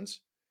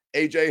 seasons.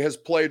 A.J. has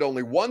played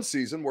only 1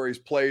 season where he's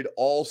played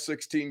all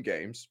 16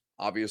 games.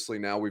 Obviously,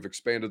 now we've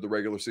expanded the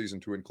regular season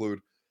to include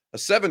a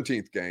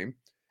 17th game.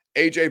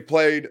 A.J.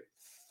 played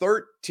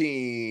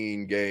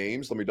 13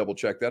 games. Let me double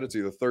check that. It's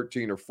either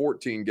 13 or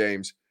 14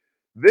 games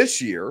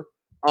this year,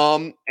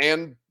 and,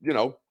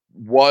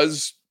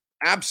 was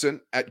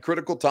absent at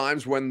critical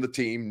times when the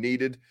team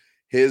needed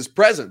his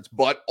presence.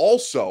 But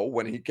also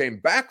when he came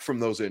back from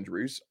those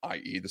injuries,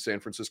 i.e. the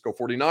San Francisco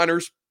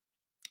 49ers,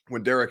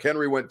 when Derrick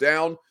Henry went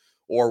down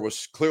or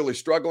was clearly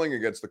struggling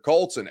against the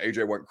Colts, and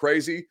AJ went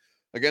crazy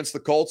against the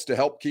Colts to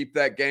help keep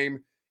that game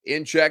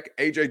in check,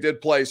 AJ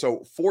did play.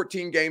 So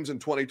 14 games in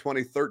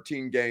 2020,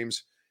 13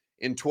 games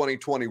in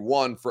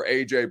 2021 for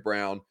AJ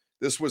Brown.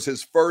 This was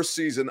his first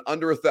season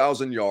under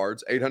 1,000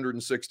 yards,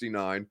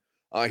 869.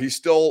 He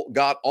still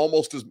got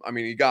almost as,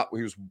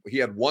 he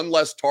had one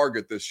less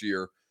target this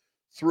year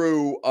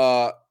through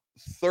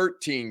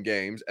 13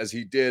 games as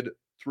he did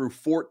through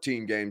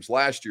 14 games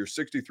last year,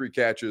 63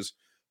 catches,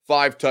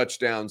 5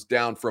 touchdowns,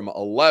 down from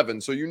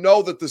 11. So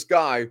that this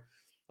guy,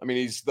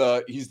 he's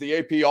the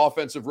AP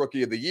Offensive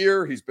Rookie of the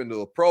Year. He's been to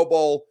the Pro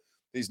Bowl.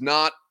 He's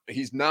not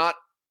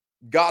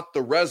got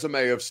the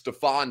resume of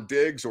Stephon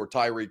Diggs or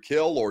Tyreek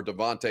Hill or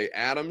Devontae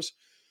Adams.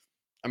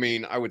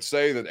 I would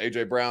say that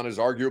A.J. Brown has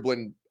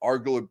arguably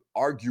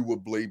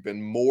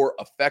been more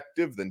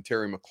effective than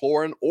Terry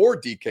McLaurin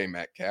or DK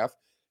Metcalf.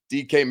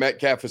 DK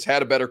Metcalf has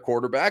had a better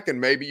quarterback, and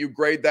maybe you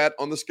grade that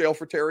on the scale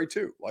for Terry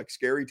too. Like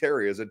Scary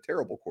Terry has had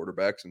terrible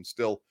quarterbacks and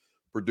still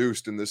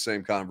produced in this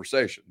same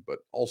conversation. But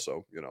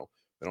also, they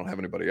don't have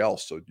anybody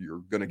else, so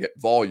you're going to get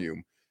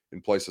volume in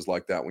places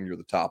like that when you're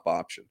the top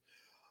option.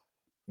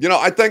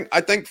 I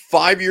think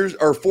 5 years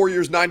or 4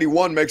 years,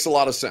 91 makes a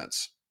lot of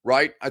sense.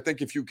 Right? I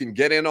think if you can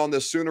get in on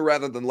this sooner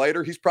rather than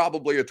later, he's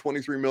probably a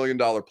 $23 million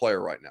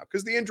player right now,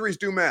 because the injuries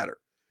do matter.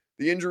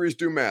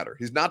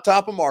 He's not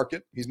top of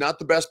market. He's not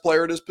the best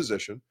player at his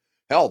position.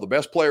 Hell, the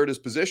best player at his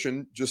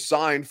position just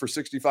signed for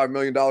 $65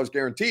 million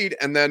guaranteed.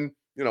 And then,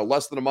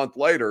 less than a month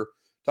later,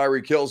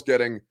 Tyreek Hill's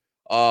getting,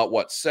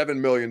 $7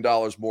 million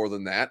more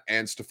than that.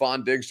 And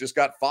Stephon Diggs just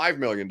got $5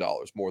 million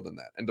more than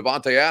that. And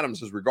Devontae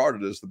Adams is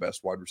regarded as the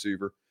best wide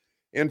receiver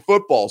in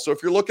football. So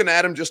if you're looking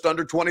at him just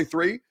under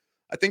 23,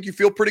 I think you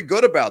feel pretty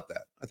good about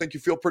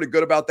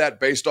that.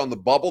 Based on the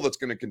bubble that's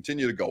going to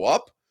continue to go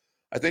up.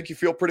 I think you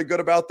feel pretty good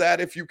about that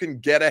if you can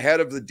get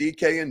ahead of the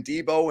DK and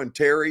Deebo and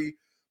Terry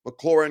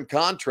McLaurin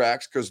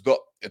contracts, because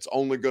it's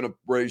only going to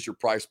raise your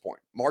price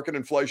point. Market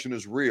inflation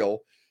is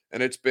real,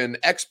 and it's been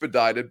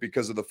expedited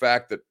because of the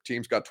fact that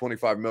teams got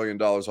 $25 million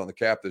on the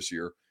cap this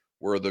year,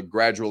 where the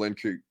gradual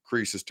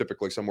increase is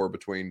typically somewhere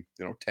between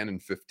 10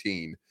 and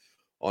 15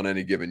 on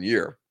any given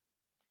year.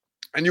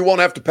 And you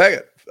won't have to pay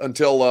it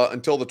until the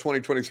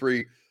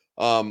 2023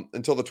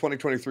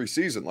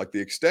 season. Like, the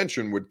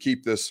extension would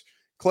keep this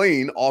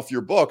clean off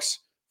your books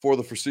for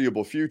the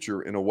foreseeable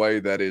future in a way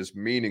that is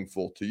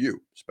meaningful to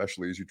you,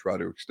 especially as you try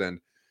to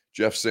extend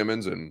Jeff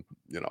Simmons. And,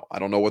 I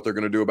don't know what they're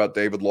going to do about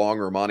David Long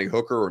or Monty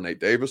Hooker or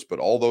Nate Davis, but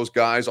all those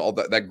guys, all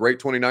that great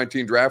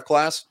 2019 draft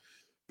class,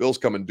 Bill's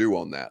coming due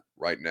on that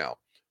right now.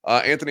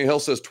 Anthony Hill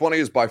says 20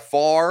 is by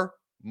far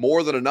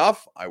more than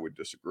enough. I would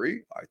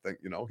disagree. I think,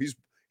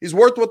 he's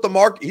worth what the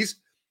market.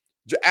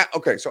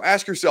 Okay, so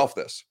ask yourself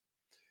this.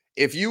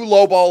 If you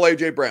lowball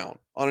A.J. Brown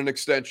on an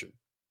extension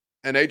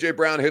and A.J.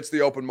 Brown hits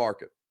the open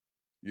market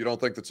You don't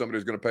think that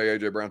somebody's going to pay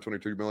A.J. Brown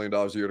 $22 million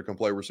a year to come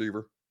play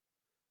receiver?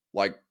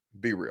 Like,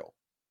 be real,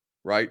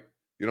 right?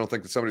 You don't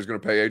think that somebody's going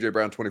to pay A.J.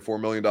 Brown $24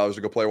 million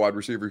to go play wide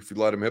receiver if you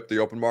let him hit the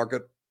open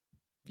market?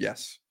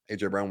 Yes,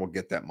 A.J. Brown will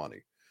get that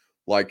money.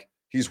 Like,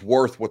 he's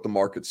worth what the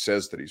market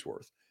says that he's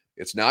worth.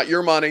 It's not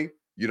your money.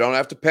 You don't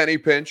have to penny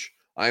pinch.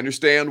 I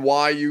understand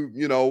why you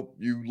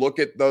look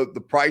at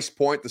the price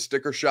point, the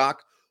sticker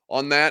shock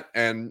on that,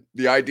 and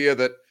the idea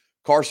that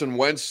Carson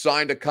Wentz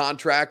signed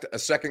a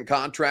second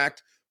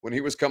contract when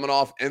he was coming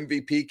off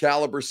MVP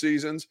caliber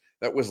seasons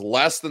that was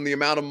less than the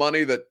amount of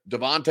money that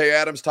Devontae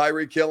Adams,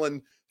 Tyreek Hill,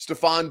 and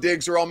Stephon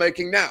Diggs are all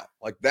making now.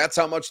 Like, that's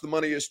how much the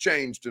money has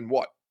changed in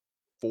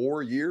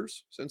 4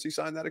 years since he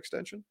signed that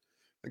extension?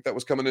 I think that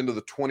was coming into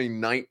the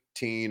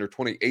 2019 or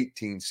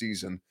 2018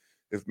 season,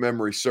 if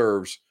memory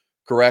serves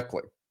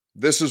correctly.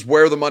 This is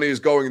where the money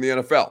is going in the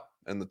NFL,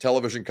 and the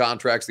television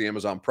contracts, the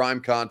Amazon Prime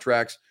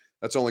contracts,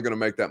 that's only going to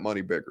make that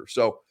money bigger.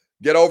 So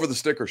get over the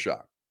sticker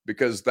shock,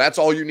 because that's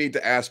all you need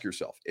to ask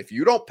yourself. If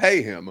you don't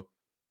pay him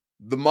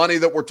the money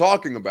that we're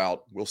talking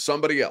about, will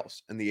somebody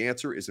else? And the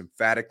answer is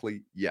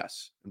emphatically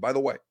yes. And by the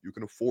way, you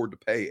can afford to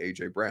pay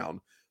A.J.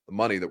 Brown the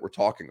money that we're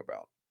talking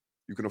about.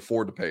 You can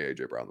afford to pay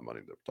A.J. Brown the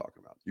money that we're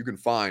talking about. You can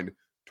find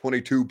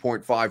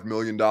 $22.5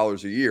 million a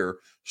year,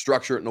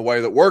 structure it in a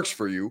way that works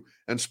for you,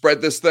 and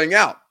spread this thing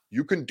out.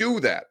 You can do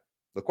that.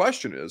 The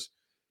question is,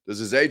 does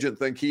his agent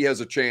think he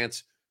has a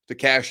chance to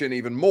cash in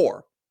even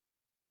more?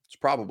 It's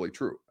probably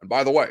true. And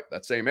by the way,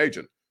 that same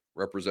agent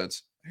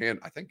represents, and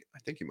I think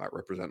he might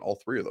represent all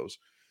three of those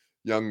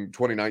young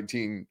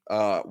 2019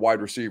 wide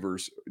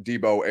receivers,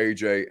 Debo,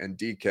 AJ, and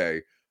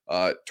DK.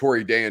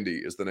 Tory Dandy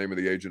is the name of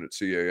the agent at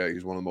CAA.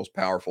 He's one of the most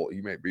powerful.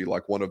 He may be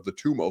like one of the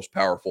two most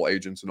powerful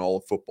agents in all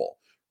of football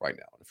right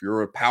now. If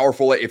you're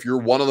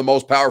one of the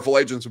most powerful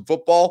agents in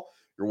football,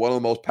 you're one of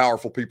the most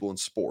powerful people in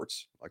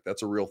sports. Like,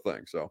 that's a real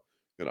thing. So,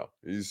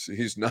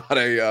 he's not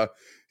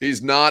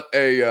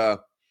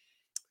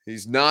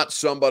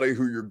somebody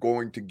who you're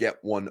going to get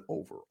one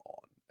over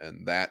on.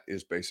 And that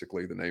is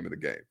basically the name of the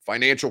game.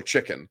 Financial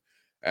chicken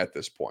at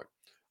this point.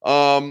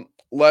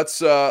 Let's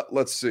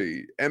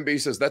see.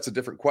 MB says that's a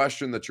different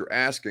question that you're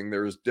asking.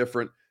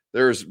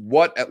 There's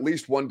what at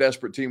least one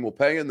desperate team will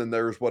pay, and then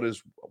there's what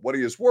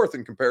he is worth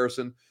in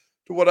comparison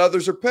to what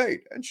others are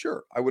paid. And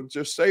sure, I would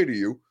just say to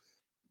you,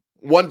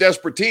 one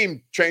desperate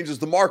team changes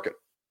the market.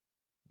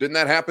 Didn't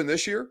that happen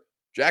this year?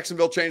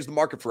 Jacksonville changed the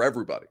market for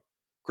everybody.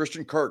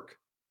 Christian Kirk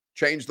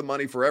changed the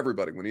money for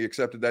everybody when he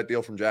accepted that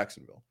deal from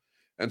Jacksonville.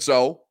 And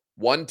so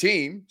one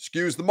team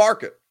skews the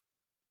market.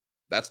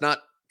 That's not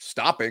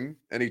stopping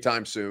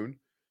anytime soon.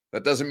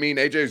 That doesn't mean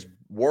AJ's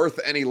worth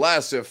any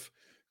less if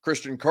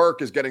Christian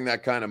Kirk is getting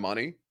that kind of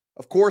money.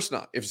 Of course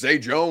not. If Zay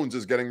Jones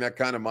is getting that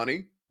kind of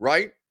money,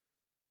 right?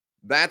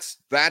 That's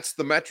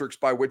the metrics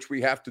by which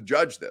we have to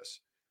judge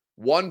this.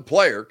 One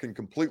player can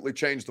completely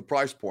change the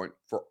price point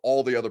for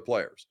all the other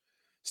players.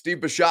 Steve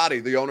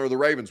Bisciotti, the owner of the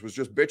Ravens, was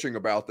just bitching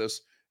about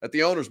this at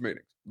the owners'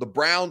 meeting. The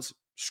Browns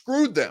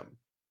screwed them.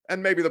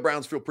 And maybe the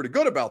Browns feel pretty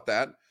good about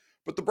that,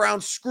 but the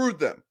Browns screwed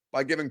them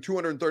by giving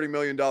 $230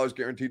 million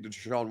guaranteed to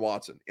Deshaun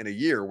Watson in a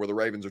year where the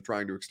Ravens are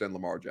trying to extend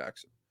Lamar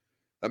Jackson.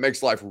 That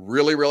makes life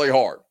really, really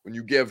hard. When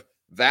you give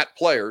that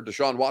player,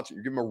 Deshaun Watson,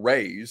 you give him a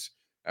raise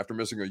after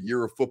missing a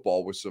year of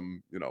football with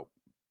some,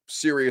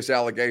 serious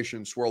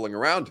allegations swirling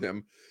around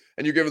him,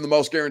 and you give him the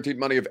most guaranteed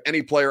money of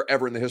any player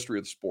ever in the history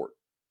of the sport.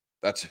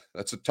 That's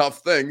a tough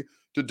thing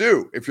to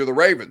do. If you're the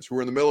Ravens, who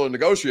are in the middle of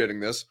negotiating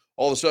this,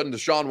 all of a sudden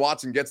Deshaun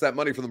Watson gets that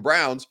money from the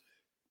Browns.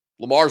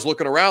 Lamar's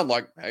looking around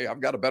like, hey,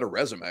 I've got a better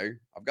resume.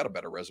 I've got a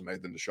better resume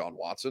than Deshaun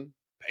Watson.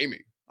 Pay me.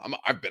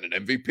 I've been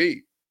an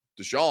MVP.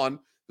 Has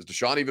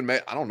Deshaun even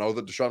made? I don't know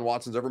that Deshaun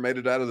Watson's ever made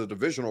it out of the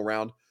divisional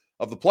round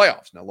of the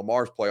playoffs. Now,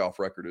 Lamar's playoff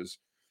record is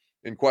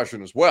in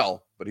question as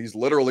well, but he's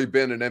literally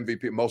been an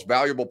MVP, most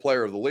valuable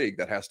player of the league.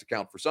 That has to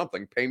count for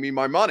something. Pay me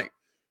my money. And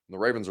the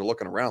Ravens are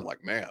looking around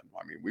like, man,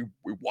 I mean,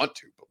 we want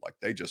to, but like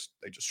they just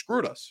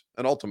screwed us.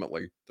 And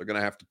ultimately, they're going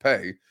to have to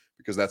pay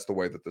because that's the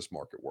way that this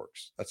market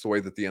works. That's the way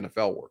that the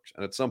NFL works.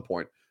 And at some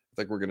point, I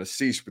think we're going to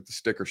cease with the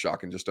sticker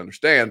shock and just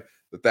understand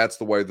that that's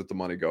the way that the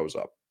money goes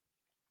up.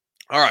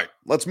 All right,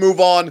 let's move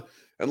on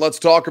and let's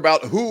talk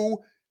about who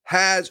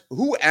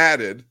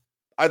added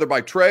either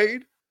by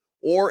trade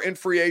or in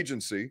free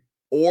agency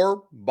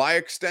or by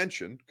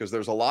extension, because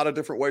there's a lot of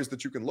different ways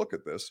that you can look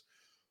at this,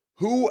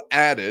 who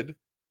added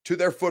to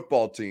their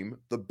football team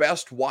the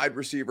best wide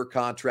receiver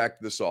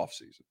contract this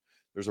offseason.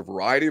 There's a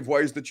variety of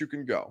ways that you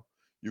can go.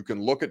 You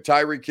can look at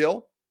Tyreek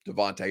Hill,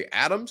 Devontae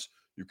Adams.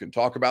 You can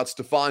talk about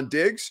Stephon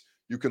Diggs.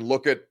 You can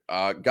look at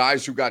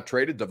guys who got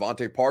traded,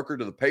 Devontae Parker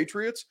to the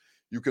Patriots.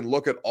 You can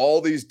look at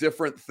all these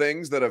different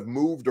things that have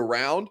moved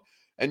around,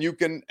 and you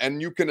can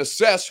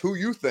assess who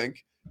you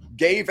think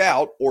gave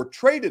out or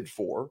traded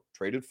for.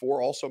 Traded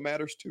for also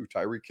matters too.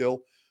 Tyreek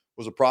Hill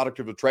was a product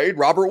of a trade.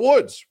 Robert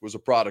Woods was a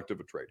product of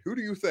a trade. Who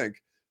do you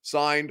think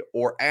signed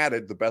or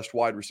added the best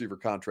wide receiver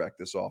contract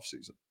this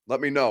offseason?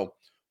 Let me know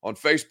on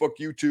Facebook,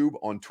 YouTube,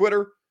 on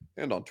Twitter,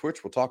 and on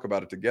Twitch. We'll talk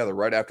about it together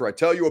right after I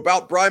tell you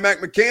about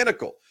Brymac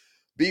Mechanical.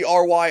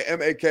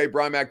 BRYMAK,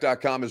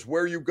 Brymac.com is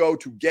where you go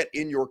to get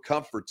in your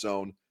comfort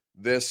zone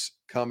this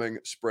coming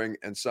spring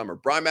and summer.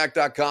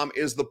 Brymac.com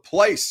is the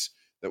place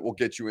that will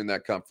get you in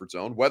that comfort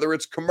zone, whether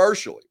it's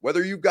commercially,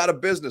 whether you've got a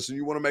business and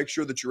you want to make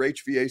sure that your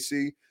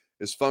HVAC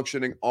is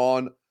functioning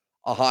on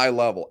a high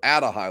level,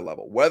 at a high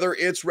level, whether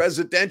it's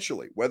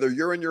residentially, whether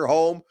you're in your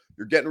home,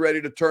 you're getting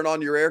ready to turn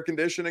on your air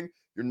conditioning,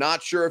 you're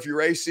not sure if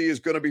your AC is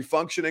going to be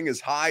functioning as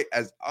high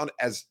at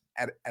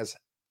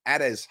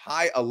as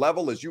high a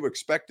level as you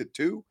expect it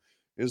to,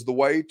 is the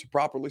way to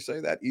properly say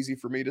that. Easy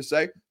for me to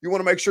say. You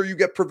want to make sure you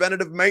get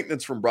preventative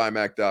maintenance from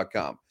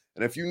Brymac.com.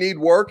 And if you need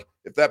work,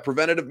 if that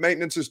preventative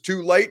maintenance is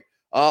too late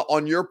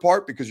on your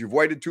part because you've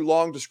waited too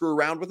long to screw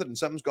around with it and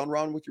something's gone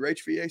wrong with your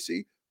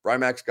HVAC,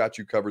 Brymac's got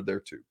you covered there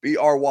too.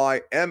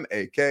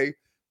 BRYMAK,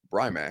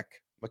 Brymac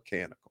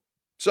Mechanical.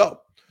 So,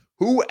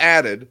 who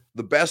added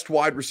the best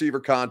wide receiver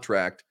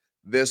contract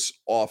this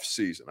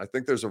offseason? I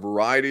think there's a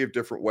variety of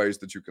different ways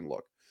that you can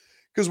look,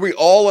 because we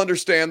all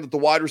understand that the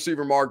wide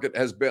receiver market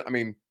has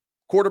been,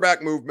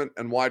 quarterback movement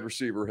and wide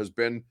receiver has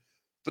been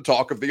the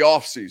talk of the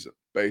offseason,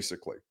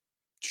 basically.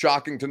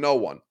 Shocking to no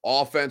one.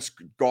 Offense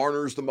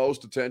garners the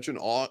most attention.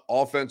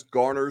 Offense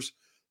garners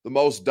the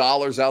most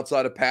dollars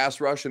outside of pass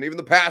rush, and even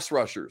the pass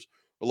rushers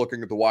are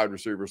looking at the wide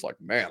receivers like,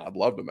 man, I'd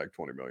love to make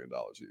 $20 million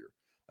a year.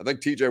 I think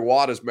TJ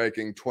Watt is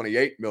making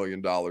 $28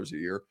 million a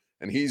year,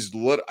 and I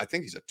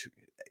think he's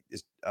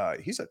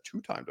a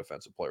two-time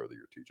defensive player of the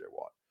year, TJ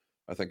Watt,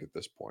 I think, at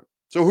this point.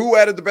 So who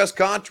added the best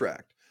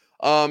contract?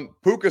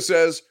 Puka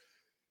says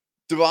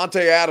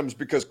Devontae Adams,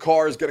 because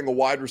Carr is getting a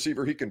wide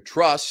receiver he can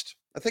trust.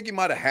 I think he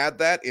might have had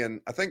that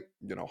in, Hunter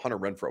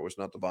Renfrow is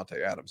not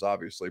Devontae Adams,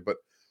 obviously, but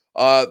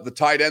the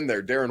tight end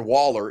there, Darren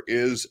Waller,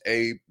 is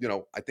I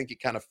think he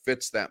kind of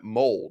fits that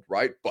mold,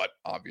 right? But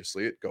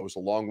obviously it goes a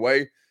long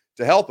way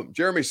to help him.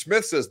 Jeremy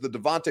Smith says the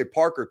Devontae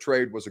Parker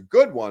trade was a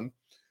good one.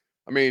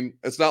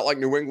 It's not like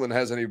New England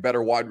has any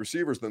better wide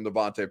receivers than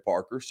Devontae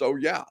Parker. So,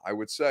 yeah, I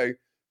would say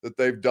that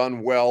they've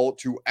done well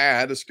to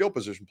add a skill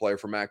position player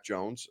for Mac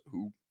Jones,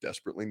 who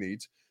desperately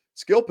needs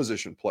skill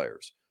position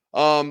players.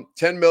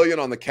 $10 million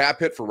on the cap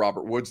hit for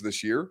Robert Woods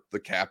this year. The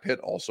cap hit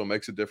also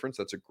makes a difference.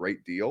 That's a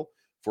great deal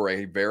for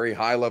a very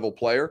high-level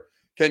player.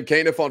 Ken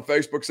Caniff on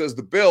Facebook says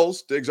the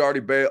Bills, Diggs already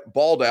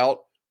balled out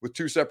with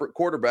two separate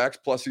quarterbacks,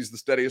 plus he's the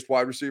steadiest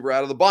wide receiver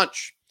out of the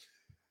bunch.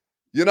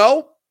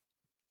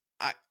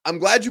 I'm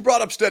glad you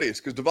brought up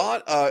steadiest, because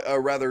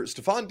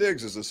Stephon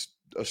Diggs is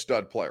a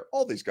stud player.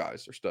 All these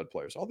guys are stud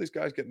players. All these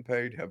guys getting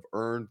paid have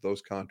earned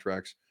those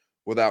contracts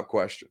without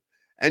question.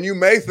 And you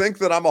may think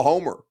that I'm a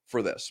homer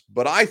for this,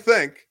 but I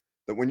think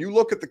that when you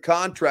look at the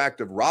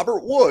contract of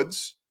Robert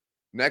Woods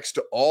next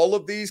to all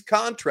of these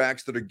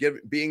contracts that are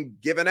being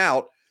given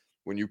out,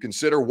 when you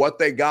consider what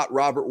they got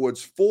Robert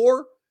Woods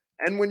for,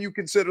 and when you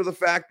consider the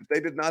fact that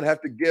they did not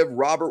have to give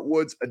Robert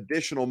Woods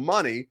additional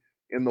money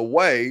in the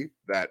way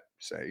that,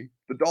 say,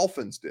 the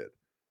Dolphins did,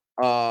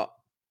 I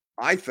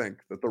think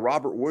that the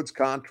Robert Woods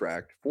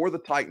contract for the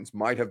Titans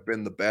might have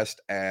been the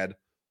best ad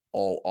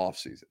all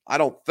offseason. I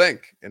don't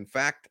think. In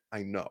fact,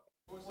 I know.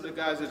 What were the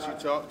guys that you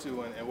talked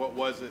to, and what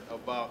was it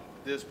about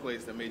this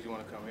place that made you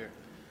want to come here?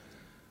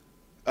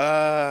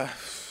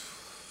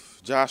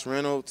 Josh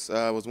Reynolds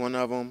was one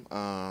of them.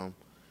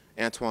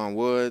 Antoine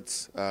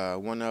Woods,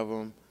 one of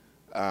them.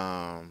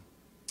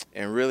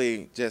 And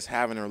really just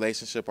having a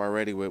relationship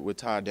already with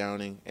Todd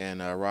Downing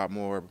and Rob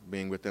Moore,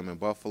 being with them in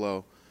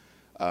Buffalo.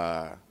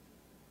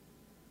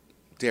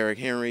 Derrick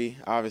Henry,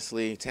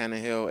 obviously,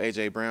 Tannehill,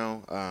 A.J.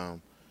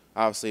 Brown,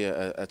 obviously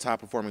a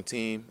top-performing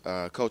team,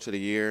 coach of the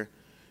year.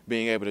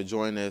 Being able to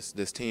join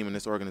this team and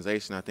this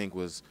organization, I think,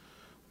 was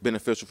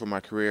beneficial for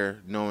my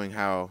career, knowing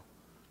how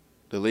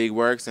the league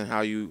works and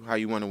how you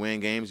want to win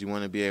games. You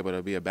want to be able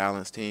to be a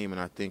balanced team, and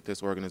I think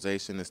this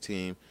organization, this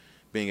team,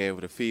 being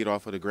able to feed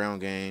off of the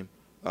ground game,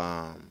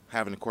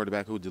 having a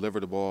quarterback who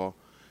delivered the ball,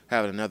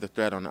 having another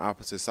threat on the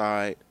opposite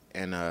side,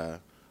 and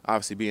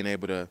obviously being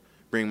able to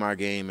bring my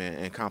game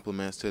and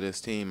compliments to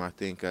this team, I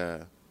think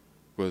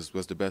was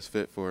the best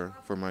fit for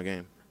my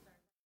game.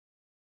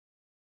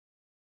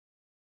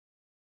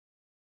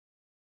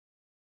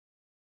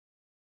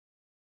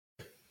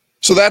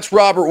 So that's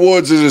Robert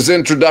Woods at his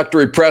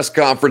introductory press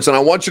conference, and I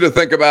want you to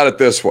think about it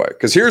this way,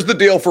 because here's the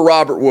deal for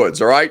Robert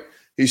Woods, all right?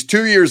 He's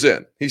 2 years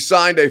in. He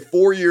signed a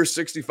 4-year,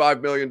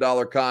 $65 million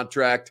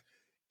contract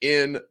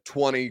in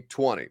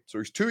 2020. So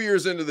he's 2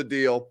 years into the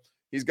deal.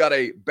 He's got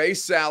a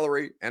base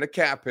salary and a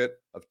cap hit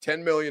of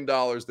 $10 million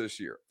this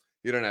year.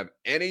 You don't have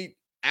any,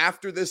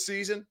 after this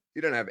season,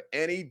 you don't have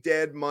any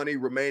dead money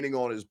remaining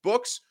on his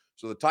books,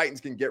 so the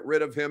Titans can get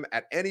rid of him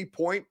at any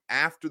point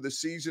after the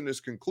season is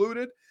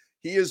concluded.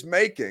 He is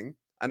making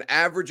an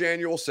average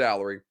annual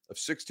salary of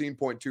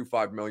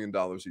 $16.25 million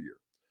a year.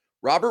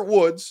 Robert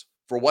Woods,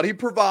 for what he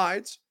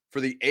provides,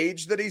 for the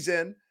age that he's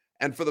in,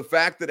 and for the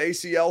fact that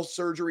ACL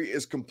surgery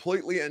is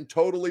completely and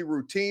totally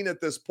routine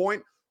at this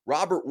point,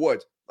 Robert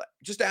Woods,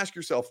 just ask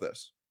yourself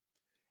this.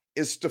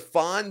 Is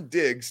Stephon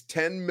Diggs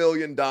 $10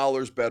 million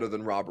better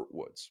than Robert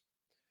Woods?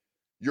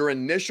 Your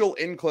initial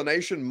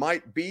inclination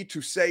might be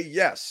to say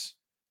yes.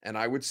 And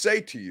I would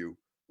say to you,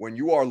 when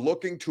you are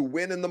looking to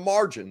win in the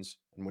margins,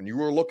 and when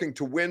you are looking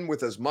to win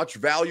with as much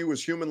value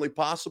as humanly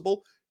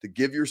possible, to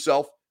give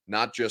yourself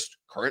not just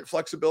current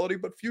flexibility,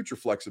 but future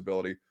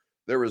flexibility,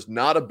 there is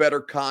not a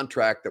better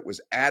contract that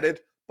was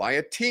added by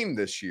a team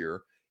this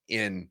year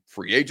in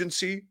free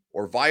agency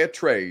or via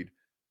trade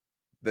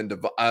than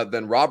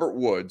Robert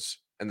Woods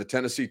and the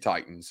Tennessee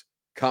Titans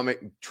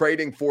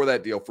trading for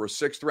that deal for a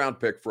 6th-round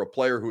pick for a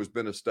player who has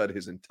been a stud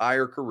his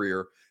entire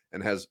career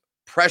and has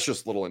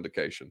precious little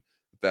indication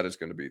that is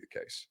going to be the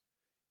case.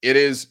 It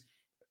is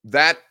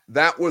that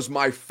was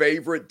my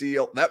favorite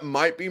deal. That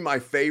might be my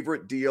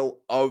favorite deal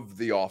of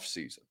the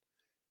offseason.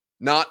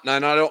 And I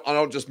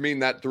don't just mean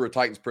that through a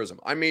Titans prism.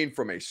 I mean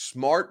from a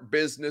smart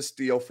business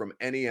deal from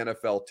any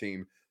NFL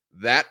team.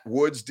 That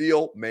Woods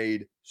deal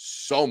made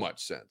so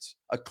much sense.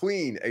 A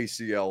clean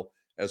ACL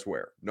as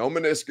well. No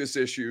meniscus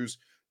issues,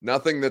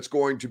 nothing that's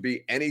going to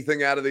be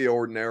anything out of the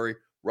ordinary.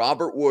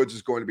 Robert Woods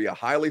is going to be a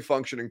highly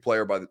functioning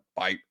player by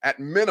at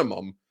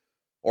minimum,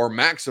 or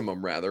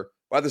maximum rather,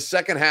 by the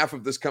second half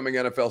of this coming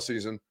NFL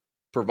season,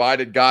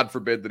 provided, God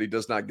forbid, that he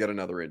does not get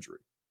another injury.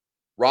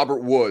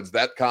 Robert Woods,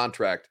 that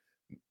contract,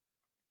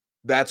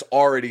 that's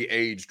already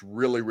aged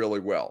really, really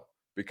well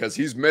because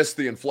he's missed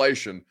the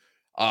inflation.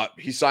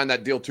 He signed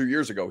that deal 2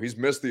 years ago. He's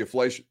missed the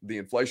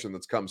inflation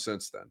that's come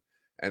since then.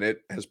 And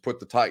it has put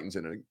the Titans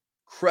in an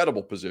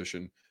incredible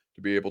position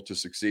to be able to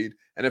succeed.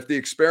 And if the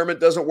experiment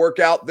doesn't work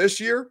out this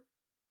year,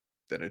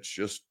 then it's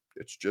just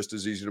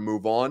as easy to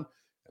move on.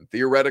 And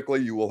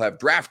theoretically, you will have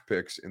draft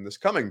picks in this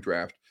coming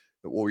draft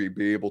that will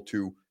be able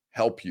to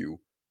help you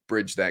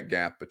bridge that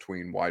gap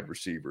between wide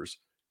receivers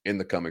in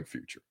the coming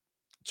future.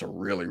 It's a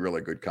really,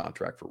 really good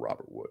contract for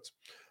Robert Woods.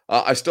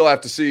 I still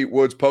have to see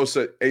Woods post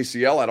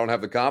ACL. I don't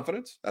have the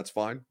confidence. That's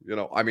fine.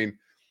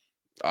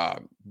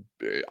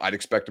 I'd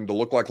expect him to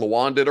look like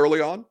Lawan did early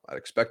on. I'd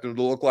expect him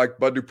to look like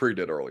Bud Dupree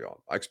did early on.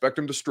 I expect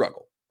him to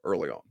struggle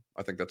early on.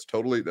 I think that's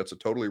a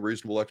totally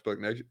reasonable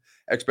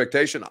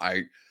expectation.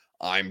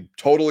 I'm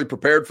totally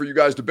prepared for you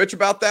guys to bitch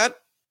about that.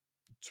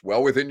 It's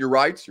well within your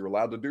rights. You're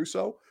allowed to do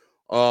so.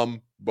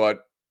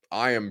 But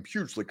I am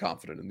hugely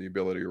confident in the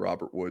ability of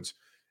Robert Woods.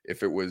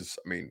 If it was,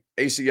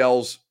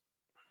 ACLs,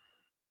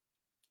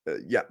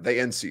 they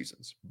end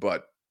seasons,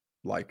 but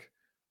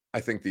I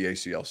think the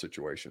ACL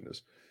situation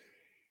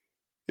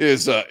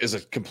is a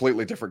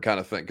completely different kind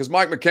of thing. Because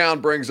Mike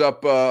McCown brings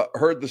up,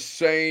 heard the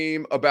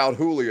same about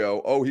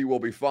Julio. Oh, he will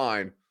be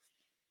fine.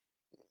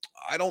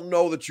 I don't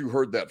know that you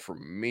heard that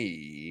from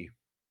me.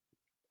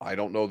 I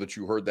don't know that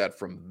you heard that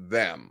from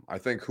them. I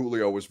think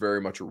Julio was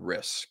very much a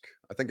risk.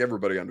 I think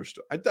everybody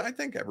understood. I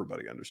think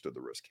everybody understood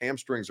the risk.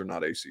 Hamstrings are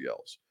not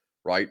ACLs,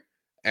 right?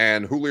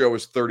 And Julio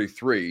is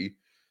 33,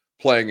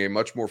 playing a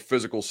much more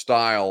physical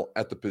style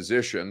at the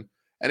position.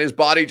 And his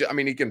body,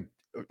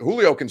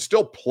 Julio can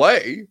still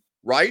play,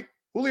 right?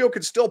 Julio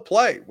can still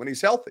play when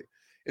he's healthy.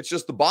 It's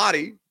just the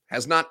body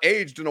has not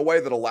aged in a way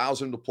that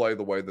allows him to play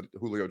the way that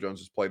Julio Jones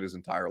has played his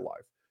entire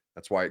life.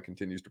 That's why it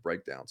continues to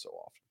break down so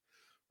often.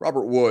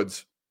 Robert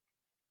Woods,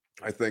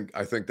 I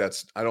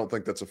don't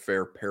think that's a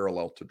fair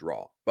parallel to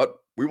draw, but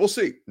we will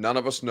see. None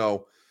of us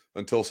know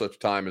until such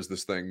time as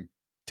this thing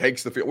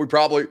takes the field. We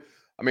probably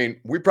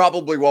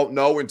won't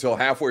know until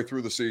halfway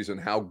through the season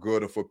how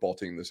good a football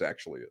team this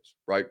actually is,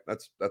 right?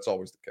 That's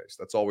always the case.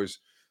 That's always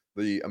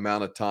the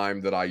amount of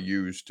time that I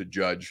use to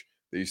judge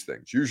these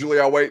things. Usually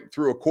I wait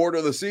through a quarter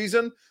of the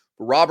season.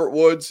 For Robert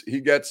Woods, he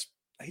gets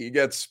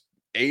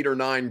 8 or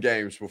 9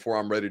 games before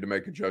I'm ready to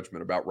make a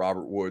judgment about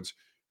Robert Woods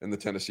and the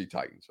Tennessee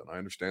Titans. And I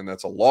understand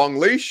that's a long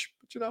leash,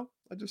 but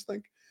I just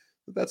think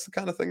that's the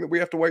kind of thing that we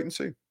have to wait and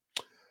see.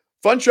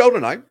 Fun show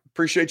tonight.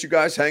 Appreciate you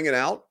guys hanging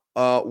out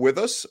with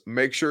us.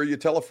 Make sure you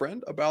tell a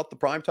friend about the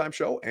Primetime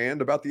Show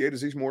and about the A to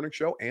Z's Morning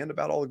Show and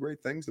about all the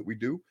great things that we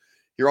do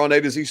here on A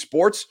to Z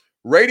Sports.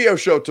 Radio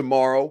show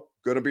tomorrow.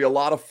 Going to be a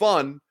lot of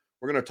fun.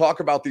 We're going to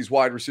talk about these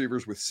wide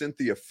receivers with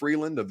Cynthia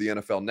Freeland of the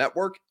NFL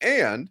Network.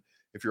 And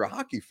if you're a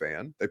hockey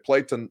fan, they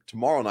play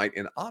tomorrow night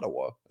in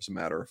Ottawa, as a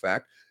matter of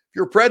fact. If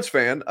you're a Preds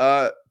fan,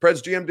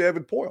 Preds GM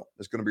David Poyle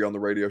is going to be on the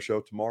radio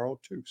show tomorrow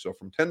too. So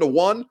from 10 to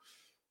 1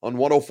 on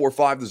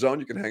 104.5 The Zone,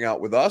 you can hang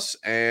out with us.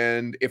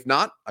 And if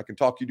not, I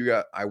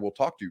will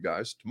talk to you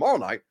guys tomorrow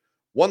night,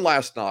 one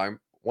last time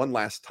on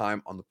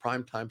the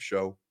Primetime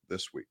Show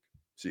this week.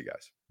 See you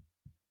guys.